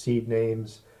understanding seed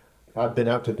names. I've been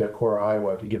out to Decorah,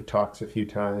 Iowa to give talks a few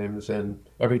times, and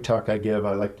every talk I give,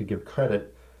 I like to give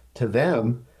credit to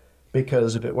them,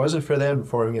 because if it wasn't for them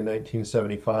forming in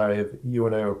 1975, you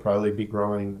and I would probably be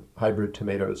growing hybrid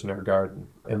tomatoes in our garden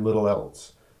and little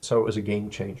else. So it was a game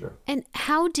changer. And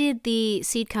how did the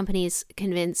seed companies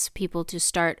convince people to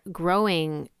start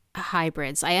growing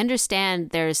hybrids? I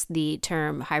understand there's the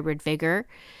term hybrid vigor,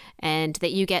 and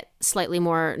that you get slightly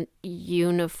more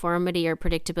uniformity or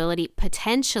predictability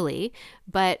potentially,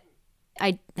 but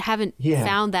I haven't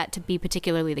found that to be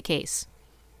particularly the case.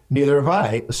 Neither have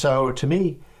I. So to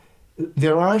me,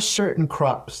 there are certain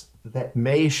crops that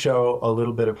may show a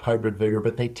little bit of hybrid vigor,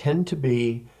 but they tend to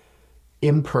be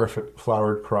imperfect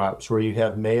flowered crops where you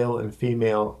have male and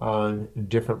female on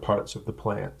different parts of the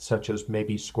plant, such as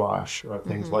maybe squash or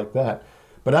things like that.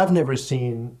 But I've never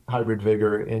seen hybrid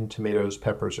vigor in tomatoes,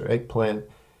 peppers, or eggplant.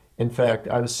 In fact,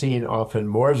 I've seen often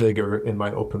more vigor in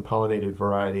my open pollinated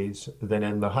varieties than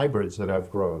in the hybrids that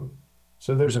I've grown.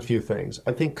 So there's a few things.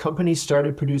 I think companies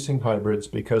started producing hybrids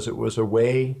because it was a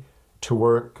way to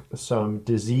work some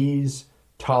disease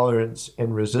tolerance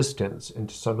and resistance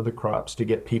into some of the crops to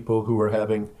get people who were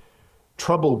having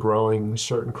trouble growing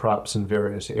certain crops in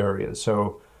various areas.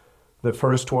 So the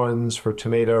first ones for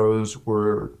tomatoes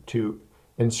were to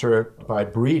insert by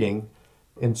breeding,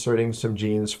 inserting some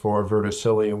genes for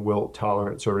verticillium wilt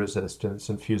tolerance or resistance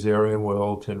and fusarium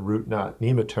wilt and root knot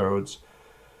nematodes.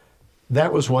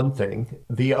 That was one thing.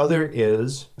 The other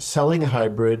is selling a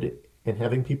hybrid and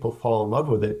having people fall in love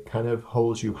with it kind of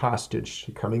holds you hostage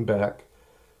to coming back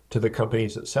to the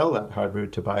companies that sell that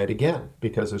hybrid to buy it again.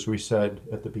 Because as we said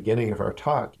at the beginning of our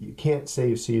talk, you can't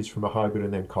save seeds from a hybrid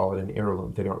and then call it an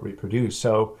heirloom. They don't reproduce.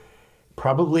 So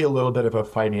probably a little bit of a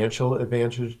financial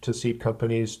advantage to seed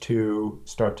companies to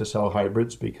start to sell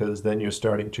hybrids, because then you're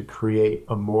starting to create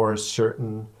a more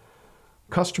certain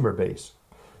customer base.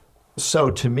 So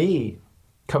to me,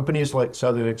 companies like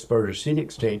Southern Exposure Seed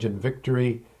Exchange and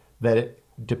Victory that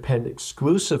depend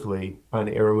exclusively on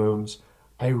heirlooms,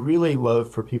 I really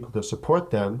love for people to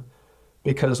support them,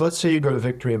 because let's say you go to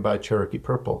Victory and buy Cherokee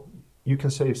Purple. You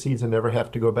can save seeds and never have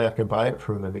to go back and buy it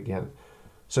from them again.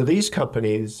 So these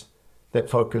companies that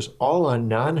focus all on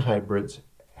non-hybrids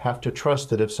have to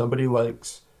trust that if somebody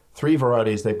likes 3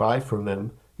 varieties they buy from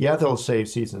them, yeah, they'll save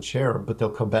seeds and share them, but they'll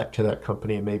come back to that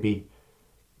company and maybe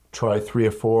try 3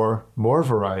 or 4 more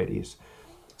varieties.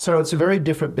 So it's a very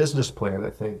different business plan,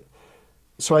 I think.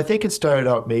 So I think it started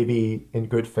out maybe in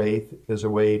good faith as a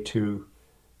way to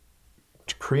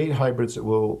create hybrids that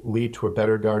will lead to a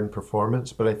better garden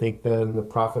performance. But I think then the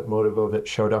profit motive of it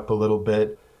showed up a little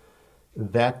bit.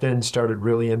 That then started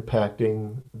really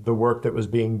impacting the work that was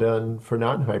being done for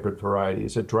non-hybrid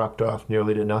varieties. It dropped off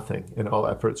nearly to nothing, and all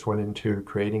efforts went into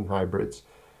creating hybrids.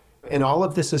 And all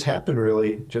of this has happened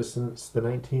really just since the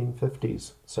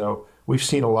 1950s. So we've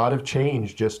seen a lot of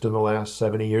change just in the last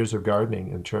 70 years of gardening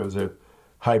in terms of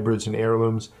hybrids and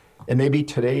heirlooms. And maybe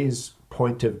today's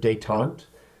point of detente,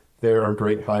 there are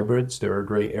great hybrids, there are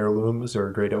great heirlooms, there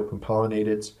are great open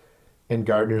pollinateds, and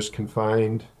gardeners can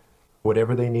find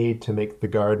whatever they need to make the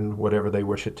garden whatever they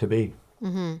wish it to be.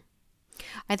 Mm-hmm.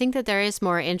 I think that there is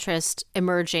more interest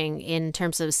emerging in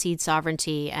terms of seed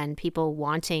sovereignty and people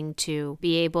wanting to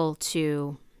be able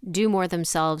to do more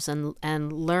themselves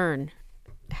and learn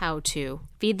how to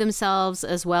feed themselves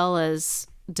as well as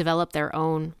develop their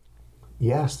own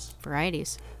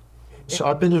varieties. So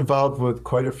I've been involved with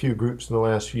quite a few groups in the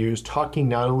last few years, talking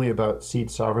not only about seed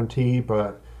sovereignty,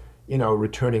 but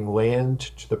returning land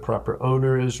to the proper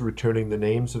owners, returning the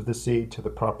names of the seed to the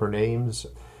proper names.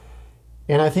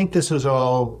 And I think this is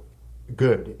all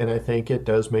good, and I think it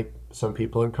does make some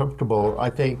people uncomfortable.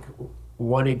 I think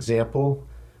one example,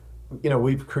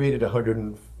 we've created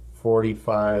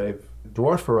 145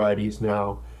 dwarf varieties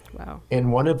now. Wow.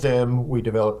 And one of them we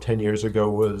developed 10 years ago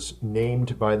was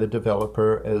named by the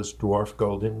developer as Dwarf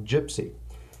Golden Gypsy.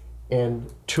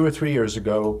 And 2 or 3 years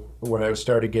ago, when I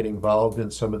started getting involved in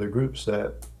some of the groups,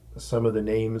 that some of the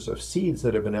names of seeds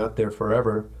that have been out there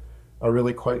forever are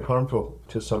really quite harmful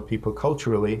to some people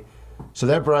culturally. So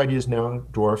that variety is now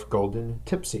Dwarf Golden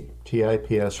Tipsy,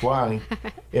 Tipsy.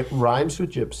 It rhymes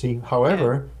with gypsy.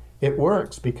 However, it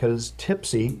works because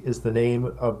Tipsy is the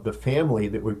name of the family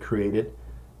that we created,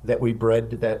 that we bred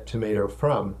that tomato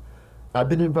from. I've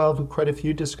been involved with quite a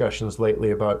few discussions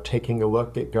lately about taking a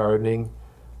look at gardening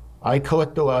I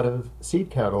collect a lot of seed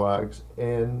catalogs,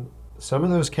 and some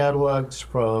of those catalogs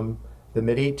from the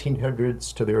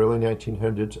mid-1800s to the early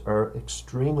 1900s are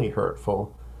extremely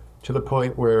hurtful, to the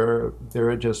point where there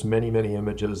are just many, many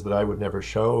images that I would never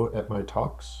show at my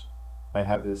talks. I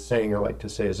have this saying I like to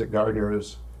say is that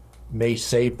gardeners may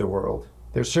save the world.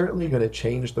 They're certainly going to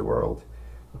change the world.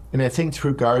 And I think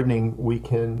through gardening, we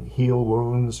can heal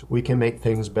wounds, we can make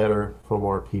things better for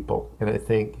more people. And I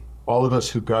think all of us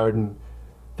who garden,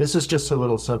 this is just a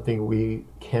little something we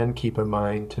can keep in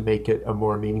mind to make it a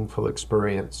more meaningful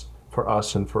experience for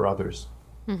us and for others.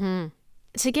 Mm-hmm.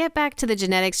 To get back to the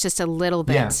genetics just a little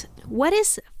bit, What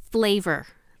is flavor?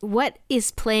 What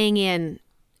is playing in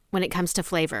when it comes to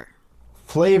flavor?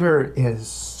 Flavor is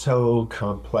so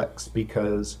complex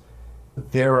because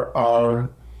there are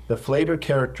the flavor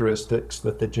characteristics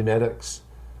that the genetics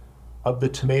of the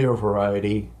tomato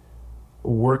variety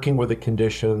working with the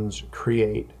conditions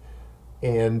create.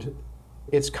 And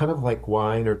it's kind of like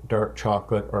wine or dark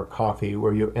chocolate or coffee,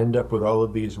 where you end up with all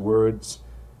of these words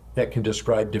that can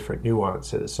describe different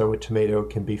nuances. So a tomato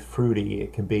can be fruity,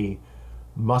 it can be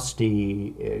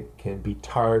musty, it can be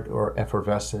tart or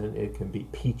effervescent, it can be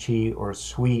peachy or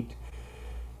sweet.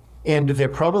 And there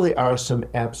probably are some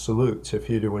absolutes. If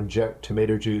you were to inject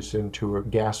tomato juice into a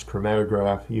gas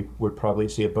chromatograph, you would probably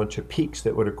see a bunch of peaks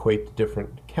that would equate to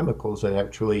different chemicals that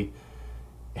actually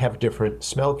have different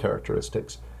smell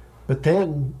characteristics. But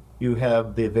then you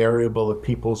have the variable of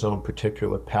people's own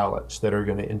particular palates that are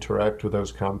going to interact with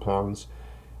those compounds.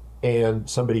 And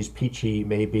somebody's peachy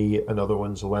may be another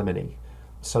one's lemony.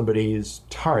 Somebody's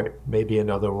tart may be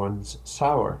another one's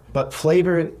sour. But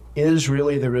flavor is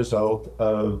really the result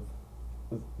of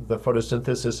the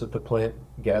photosynthesis that the plant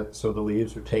gets. So the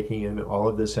leaves are taking in all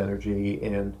of this energy,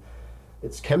 and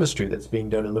it's chemistry that's being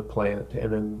done in the plant.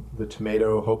 And then the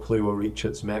tomato hopefully will reach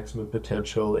its maximum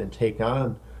potential and take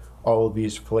on all of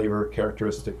these flavor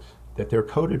characteristics that they're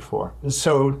coded for.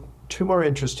 So two more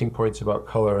interesting points about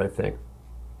color, I think.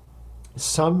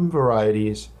 Some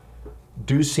varieties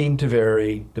do seem to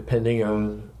vary depending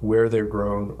on where they're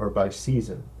grown or by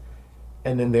season.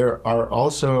 And then there are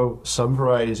also some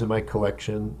varieties in my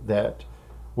collection that,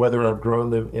 whether I've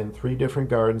grown them in 3 different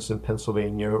gardens in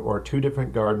Pennsylvania or 2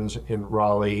 different gardens in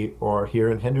Raleigh or here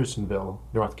in Hendersonville,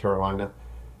 North Carolina,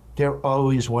 they're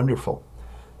always wonderful.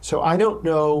 So I don't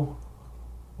know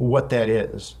what that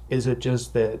is. Is it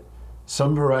just that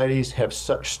some varieties have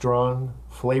such strong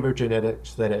flavor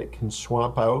genetics that it can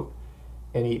swamp out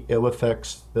any ill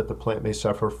effects that the plant may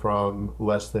suffer from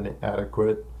less than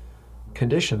adequate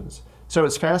conditions? So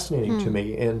it's fascinating to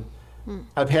me. And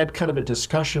I've had kind of a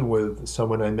discussion with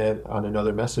someone I met on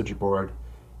another message board.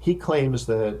 He claims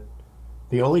that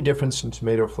the only difference in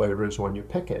tomato flavor is when you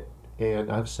pick it.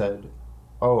 And I've said,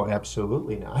 oh,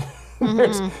 absolutely not.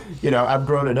 I've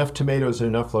grown enough tomatoes in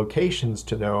enough locations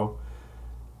to know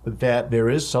that there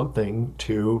is something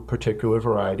to particular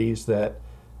varieties that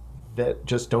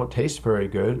just don't taste very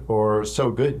good, or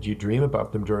so good you dream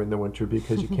about them during the winter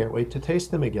because you can't wait to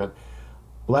taste them again.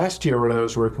 Last year when I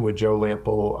was working with Joe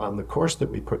Lample on the course that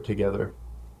we put together,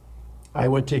 I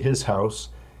went to his house,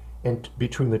 and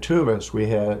between the two of us, we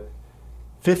had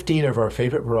 15 of our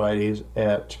favorite varieties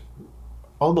at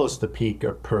almost the peak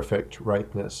of perfect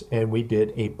ripeness, and we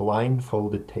did a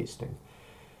blindfolded tasting.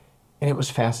 And it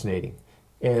was fascinating.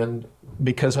 And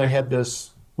because I had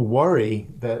this worry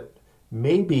that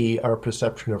maybe our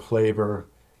perception of flavor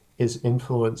is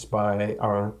influenced by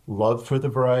our love for the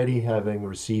variety, having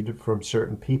received it from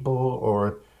certain people,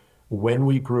 or when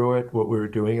we grew it, what we were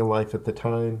doing in life at the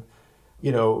time.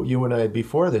 You and I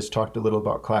before this talked a little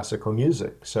about classical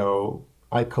music. So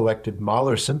I collected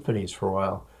Mahler symphonies for a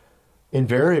while.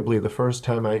 Invariably, the first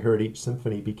time I heard each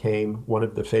symphony became one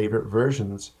of the favorite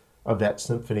versions of that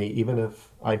symphony, even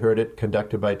if I heard it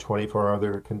conducted by 24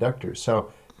 other conductors.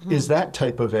 So is that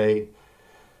type of a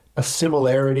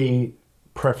similarity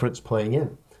preference playing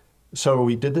in? So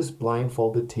we did this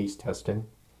blindfolded taste testing,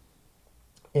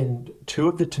 and 2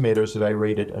 of the tomatoes that I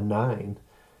rated a 9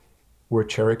 were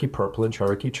Cherokee Purple and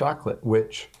Cherokee Chocolate,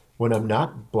 which when I'm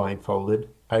not blindfolded,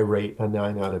 I rate a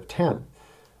 9 out of 10.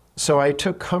 So I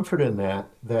took comfort in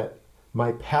that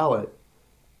my palate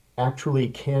actually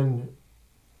can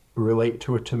relate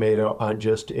to a tomato on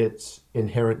just its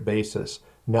inherent basis,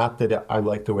 not that I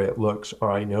like the way it looks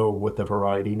or I know what the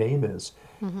variety name is.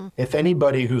 If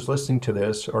anybody who's listening to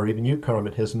this, or even you,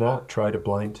 Carmen, has not tried a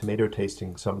blind tomato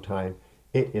tasting sometime,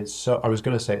 it is so, I was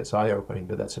going to say it's eye-opening,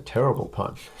 but that's a terrible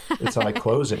pun. It's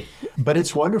eye-closing. But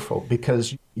it's wonderful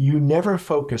because you never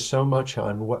focus so much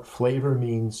on what flavor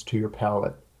means to your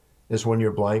palate as when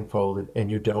you're blindfolded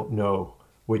and you don't know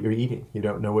what you're eating. You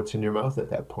don't know what's in your mouth at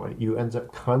that point. You end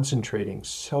up concentrating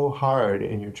so hard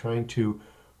and you're trying to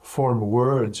form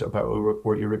words about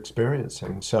what you're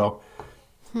experiencing. So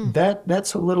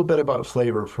that's a little bit about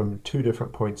flavor from two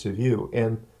different points of view.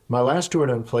 And my last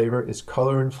word on flavor is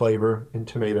color and flavor in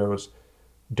tomatoes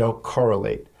don't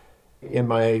correlate. In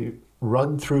my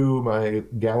run through my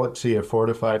galaxy of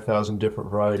 4,000 to 5,000 different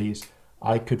varieties,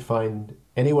 I could find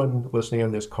anyone listening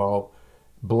on this call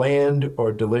bland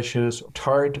or delicious,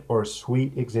 tart or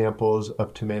sweet examples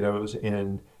of tomatoes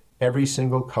in every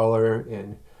single color,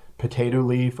 in potato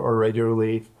leaf or regular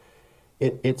leaf.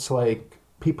 It's like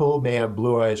people may have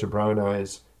blue eyes or brown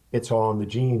eyes. It's all in the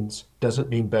genes. Doesn't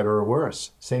mean better or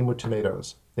worse. Same with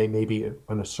tomatoes. They may be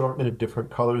an assortment of different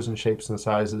colors and shapes and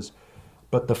sizes,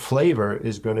 but the flavor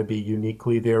is going to be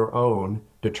uniquely their own,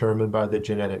 determined by the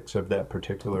genetics of that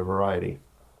particular variety.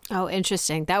 Oh,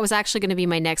 interesting. That was actually going to be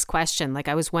my next question. Like,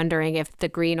 I was wondering if the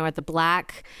green or the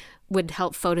black would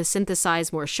help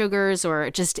photosynthesize more sugars,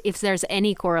 or just if there's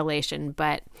any correlation,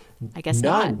 but I guess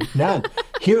None.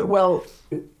 Here, well,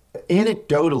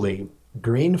 anecdotally,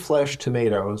 green flesh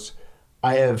tomatoes,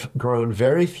 I have grown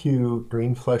very few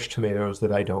green flesh tomatoes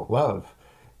that I don't love.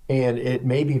 And it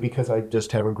may be because I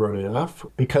just haven't grown enough,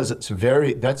 because that's a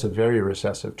very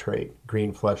recessive trait,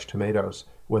 green flesh tomatoes,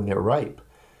 when they're ripe.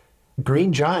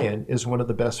 Green Giant is one of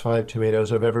the best 5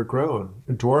 tomatoes I've ever grown.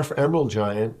 Dwarf Emerald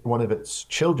Giant, one of its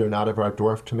children out of our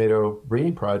dwarf tomato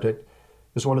breeding project,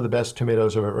 is one of the best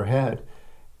tomatoes I've ever had.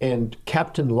 And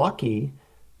Captain Lucky,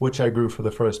 which I grew for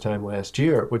the first time last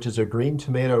year, which is a green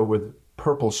tomato with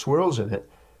purple swirls in it,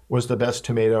 was the best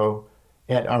tomato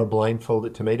at our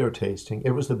blindfolded tomato tasting.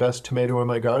 It was the best tomato in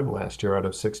my garden last year out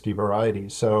of 60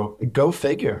 varieties. So go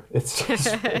figure. It's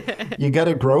you got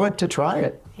to grow it to try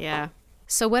it. Yeah.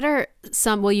 So what are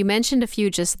some, well, you mentioned a few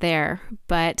just there,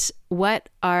 but what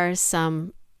are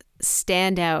some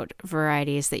standout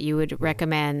varieties that you would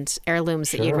recommend,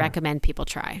 heirlooms that you'd recommend people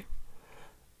try?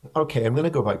 Okay, I'm going to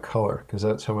go by color because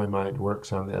that's how my mind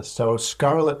works on this. So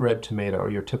scarlet red tomato,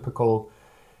 your typical,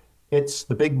 it's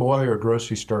the big boy or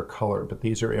grocery store color, but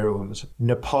these are heirlooms.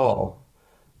 Nepal.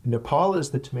 Nepal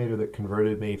is the tomato that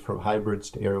converted me from hybrids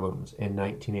to heirlooms in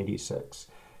 1986.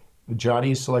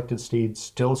 Johnny's Selected Seeds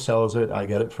still sells it. I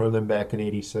got it from them back in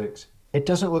 86. It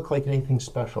doesn't look like anything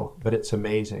special, but it's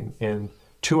amazing. And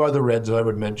 2 other reds I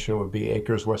would mention would be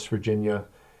Acres, West Virginia,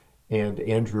 and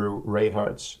Andrew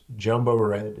Rayhart's Jumbo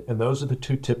Red. And those are the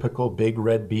 2 typical big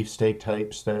red beefsteak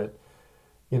types that,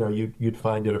 you know, you'd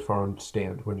find at a farm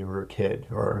stand when you were a kid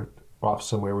or off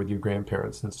somewhere with your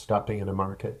grandparents and stopping in a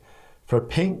market. For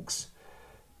pinks,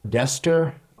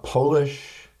 Dester,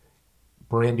 Polish,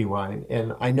 Brandywine.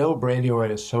 And I know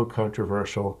Brandywine is so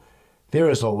controversial. There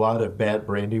is a lot of bad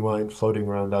Brandywine floating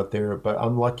around out there, but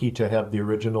I'm lucky to have the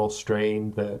original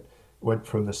strain that went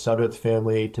from the Sudworth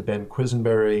family to Ben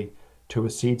Quisenberry to a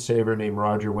seed saver named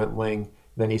Roger Wentling.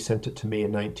 Then he sent it to me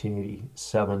in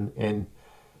 1987. And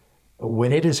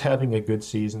when it is having a good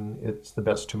season, it's the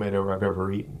best tomato I've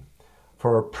ever eaten.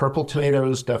 For purple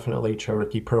tomatoes, definitely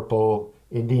Cherokee Purple,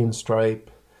 Indian Stripe,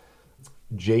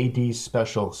 JD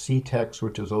Special C-Tex,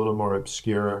 which is a little more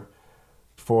obscure.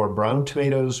 For brown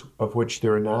tomatoes, of which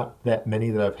there are not that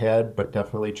many that I've had, but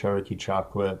definitely Cherokee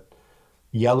Chocolate.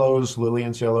 Yellows,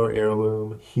 Lillian's Yellow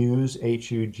Heirloom, Hughes,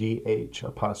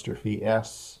 Hugh''S.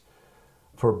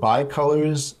 For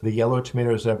bicolors, the yellow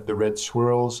tomatoes have the red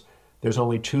swirls. There's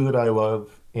only 2 that I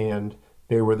love, and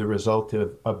they were the result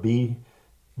of a bee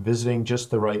visiting just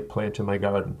the right plant in my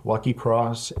garden. Lucky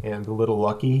Cross and Little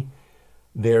Lucky.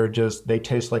 They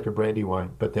taste like a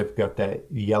Brandywine, but they've got that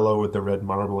yellow with the red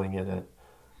marbling in it.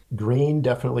 Green,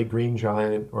 definitely Green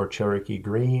Giant or Cherokee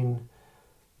Green.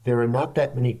 There are not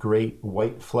that many great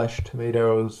white flesh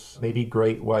tomatoes. Maybe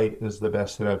Great White is the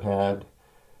best that I've had.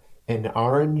 And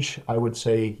orange, I would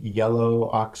say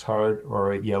yellow Oxheart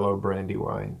or a yellow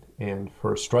Brandywine. And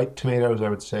for striped tomatoes, I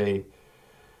would say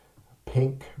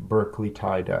pink Berkeley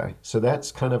tie-dye. So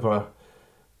that's kind of a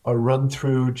run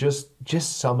through just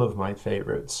some of my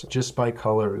favorites, just by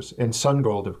colors. And Sun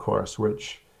Gold, of course,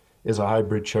 which is a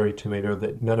hybrid cherry tomato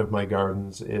that none of my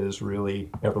gardens is really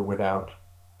ever without.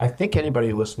 I think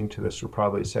anybody listening to this will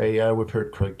probably say, yeah, we've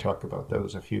heard Craig talk about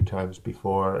those a few times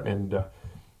before. And,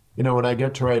 you know, when I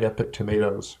get to write Epic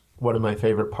Tomatoes, one of my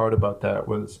favorite part about that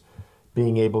was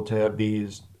being able to have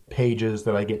these pages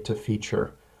that I get to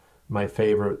feature my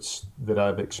favorites that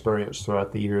I've experienced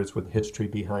throughout the years with history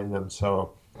behind them.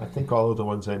 So I think all of the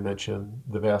ones I mentioned,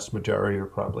 the vast majority are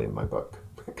probably in my book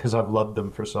because I've loved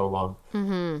them for so long.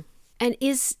 Mm-hmm. And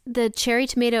is the cherry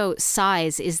tomato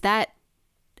size, is that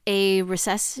a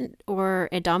recessive or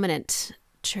a dominant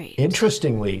trait?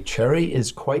 Interestingly, cherry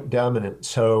is quite dominant.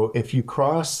 So if you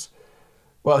cross,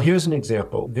 well, here's an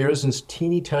example. There's this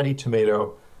teeny tiny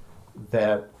tomato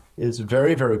that is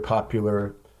very, very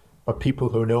popular of people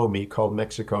who know me called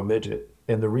Mexico Midget.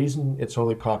 And the reason it's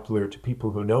only popular to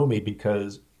people who know me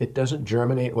because it doesn't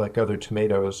germinate like other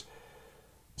tomatoes.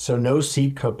 So no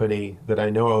seed company that I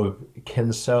know of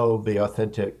can sell the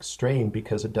authentic strain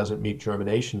because it doesn't meet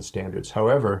germination standards.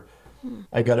 However,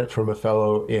 I got it from a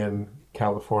fellow in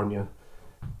California,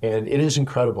 and it is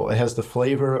incredible. It has the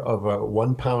flavor of a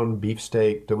 1 pound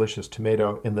beefsteak delicious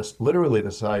tomato and this literally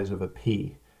the size of a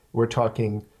pea. We're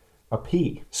talking a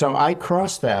pea. So I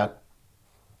crossed that,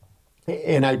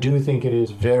 and I do think it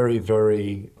is very,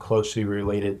 very closely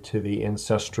related to the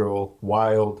ancestral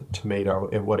wild tomato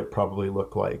and what it probably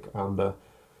looked like on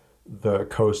the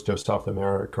coast of South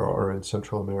America or in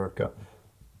Central America.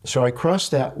 So I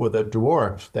crossed that with a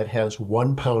dwarf that has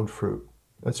 1 pound fruit.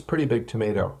 That's a pretty big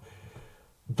tomato.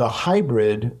 The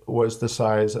hybrid was the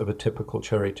size of a typical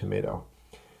cherry tomato.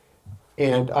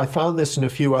 And I found this in a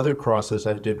few other crosses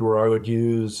I did where I would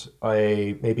use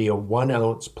maybe a 1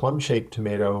 ounce plum-shaped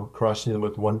tomato, crossing them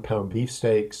with 1 pound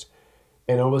beefsteaks.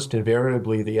 And almost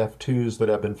invariably, the F2s that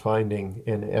I've been finding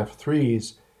in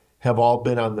F3s have all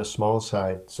been on the small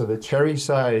side. So the cherry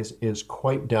size is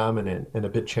quite dominant and a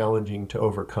bit challenging to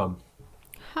overcome.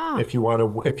 Huh. If you want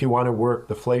to work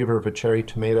the flavor of a cherry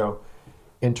tomato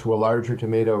into a larger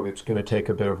tomato, it's going to take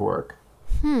a bit of work.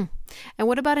 And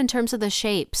what about in terms of the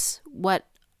shapes? What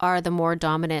are the more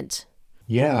dominant?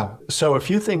 Yeah. So a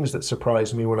few things that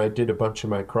surprised me when I did a bunch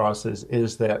of my crosses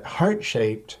is that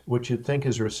heart-shaped, which you'd think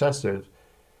is recessive,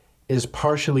 is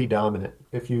partially dominant.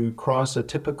 If you cross a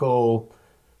typical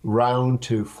round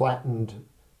to flattened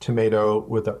tomato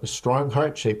with a strong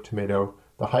heart-shaped tomato,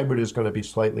 the hybrid is going to be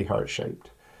slightly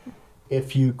heart-shaped.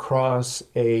 If you cross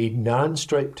a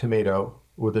non-striped tomato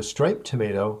with a striped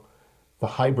tomato, the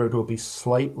hybrid will be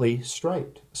slightly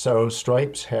striped. So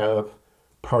stripes have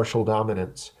partial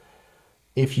dominance.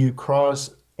 If you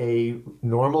cross a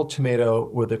normal tomato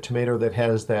with a tomato that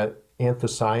has that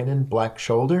anthocyanin, black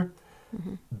shoulder,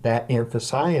 that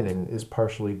anthocyanin is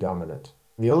partially dominant.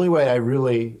 The only way I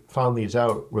really found these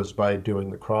out was by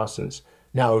doing the crosses.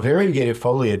 Now, variegated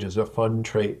foliage is a fun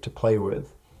trait to play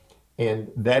with,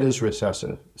 and that is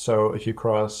recessive. So if you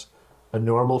cross a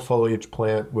normal foliage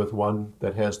plant with one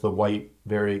that has the white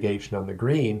variegation on the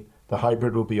green, the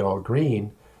hybrid will be all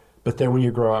green. But then when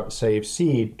you grow out save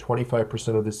seed,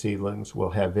 25% of the seedlings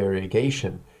will have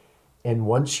variegation. And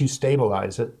once you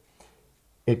stabilize it,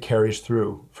 it carries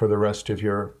through for the rest of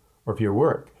your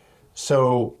work.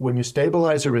 So when you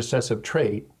stabilize a recessive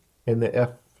trait in the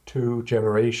F2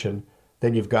 generation,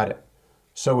 then you've got it.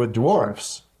 So with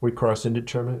dwarfs, we cross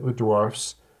indeterminate with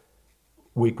dwarfs.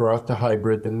 We grow out the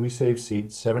hybrid, then we save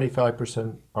seeds.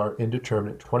 75% are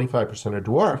indeterminate, 25% are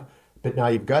dwarf, but now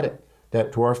you've got it.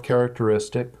 That dwarf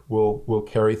characteristic will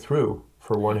carry through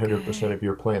for 100% of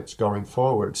your plants going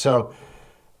forward. So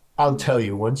I'll tell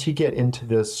you, once you get into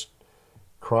this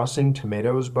crossing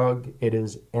tomatoes bug, it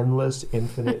is endless,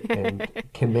 infinite, and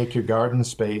can make your garden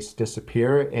space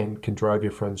disappear and can drive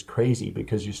your friends crazy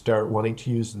because you start wanting to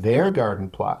use their garden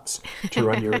plots to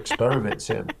run your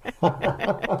experiments in.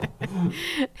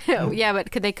 Yeah,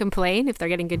 but could they complain if they're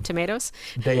getting good tomatoes?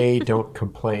 They don't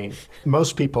complain.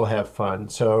 Most people have fun.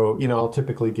 So, I'll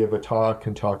typically give a talk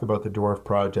and talk about the dwarf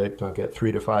project. I'll get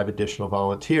 3 to 5 additional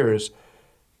volunteers.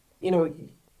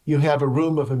 You have a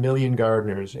room of 1 million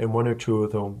gardeners, and 1 or 2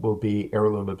 of them will be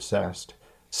heirloom obsessed.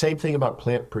 Same thing about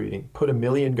plant breeding. Put 1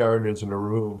 million gardeners in a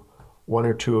room, 1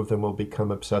 or 2 of them will become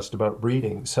obsessed about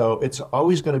breeding. So it's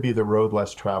always going to be the road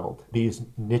less traveled, these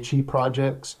niche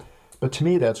projects. But to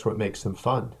me, that's what makes them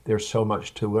fun. There's so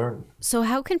much to learn. So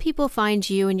how can people find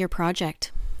you and your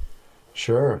project?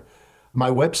 Sure. My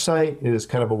website is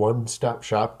kind of a one-stop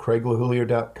shop,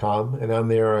 CraigLeHoullier.com, and on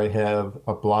there I have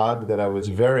a blog that I was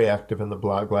very active in the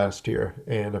blog last year,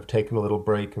 and I've taken a little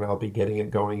break and I'll be getting it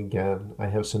going again. I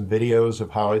have some videos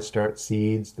of how I start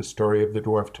seeds, the story of the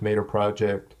dwarf tomato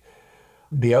project.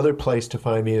 The other place to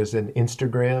find me is in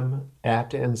Instagram,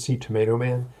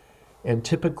 @NCTomatoman, and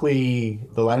typically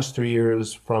the last 3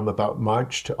 years from about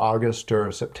March to August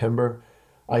or September,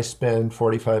 I spend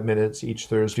 45 minutes each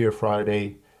Thursday or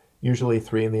Friday, usually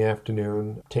 3 in the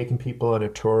afternoon, taking people on a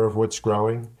tour of what's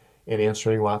growing and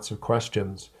answering lots of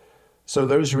questions. So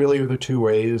those really are the 2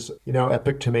 ways.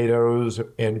 Epic tomatoes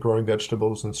and growing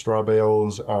vegetables and straw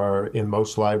bales are in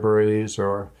most libraries,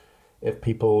 or if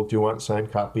people do want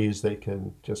signed copies, they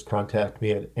can just contact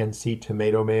me at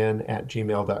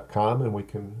nctomatoman@gmail.com and we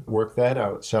can work that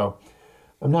out. So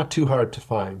I'm not too hard to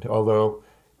find, although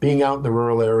being out in the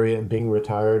rural area and being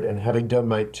retired and having done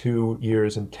my 2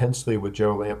 years intensely with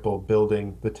Joe Lample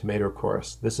building the tomato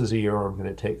course, this is a year where I'm going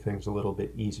to take things a little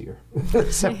bit easier.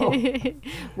 So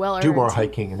well earned. Do more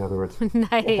hiking, in other words.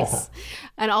 Nice. Yeah.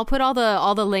 And I'll put all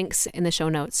the links in the show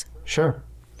notes. Sure.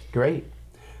 Great.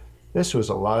 This was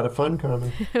a lot of fun,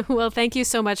 Carmen. Well, thank you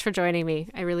so much for joining me.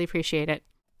 I really appreciate it.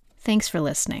 Thanks for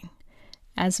listening.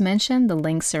 As mentioned, the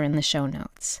links are in the show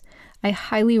notes. I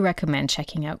highly recommend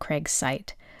checking out Craig's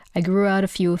site. I grew out a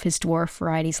few of his dwarf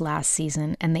varieties last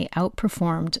season, and they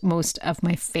outperformed most of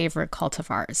my favorite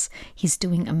cultivars. He's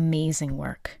doing amazing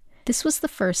work. This was the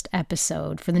first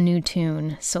episode for the new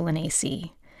tune,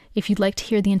 Solanaceae. If you'd like to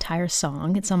hear the entire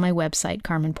song, it's on my website,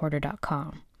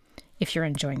 carmenporter.com. If you're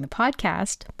enjoying the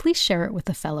podcast, please share it with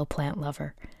a fellow plant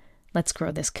lover. Let's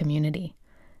grow this community.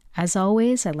 As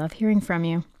always, I love hearing from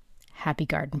you. Happy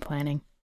garden planning.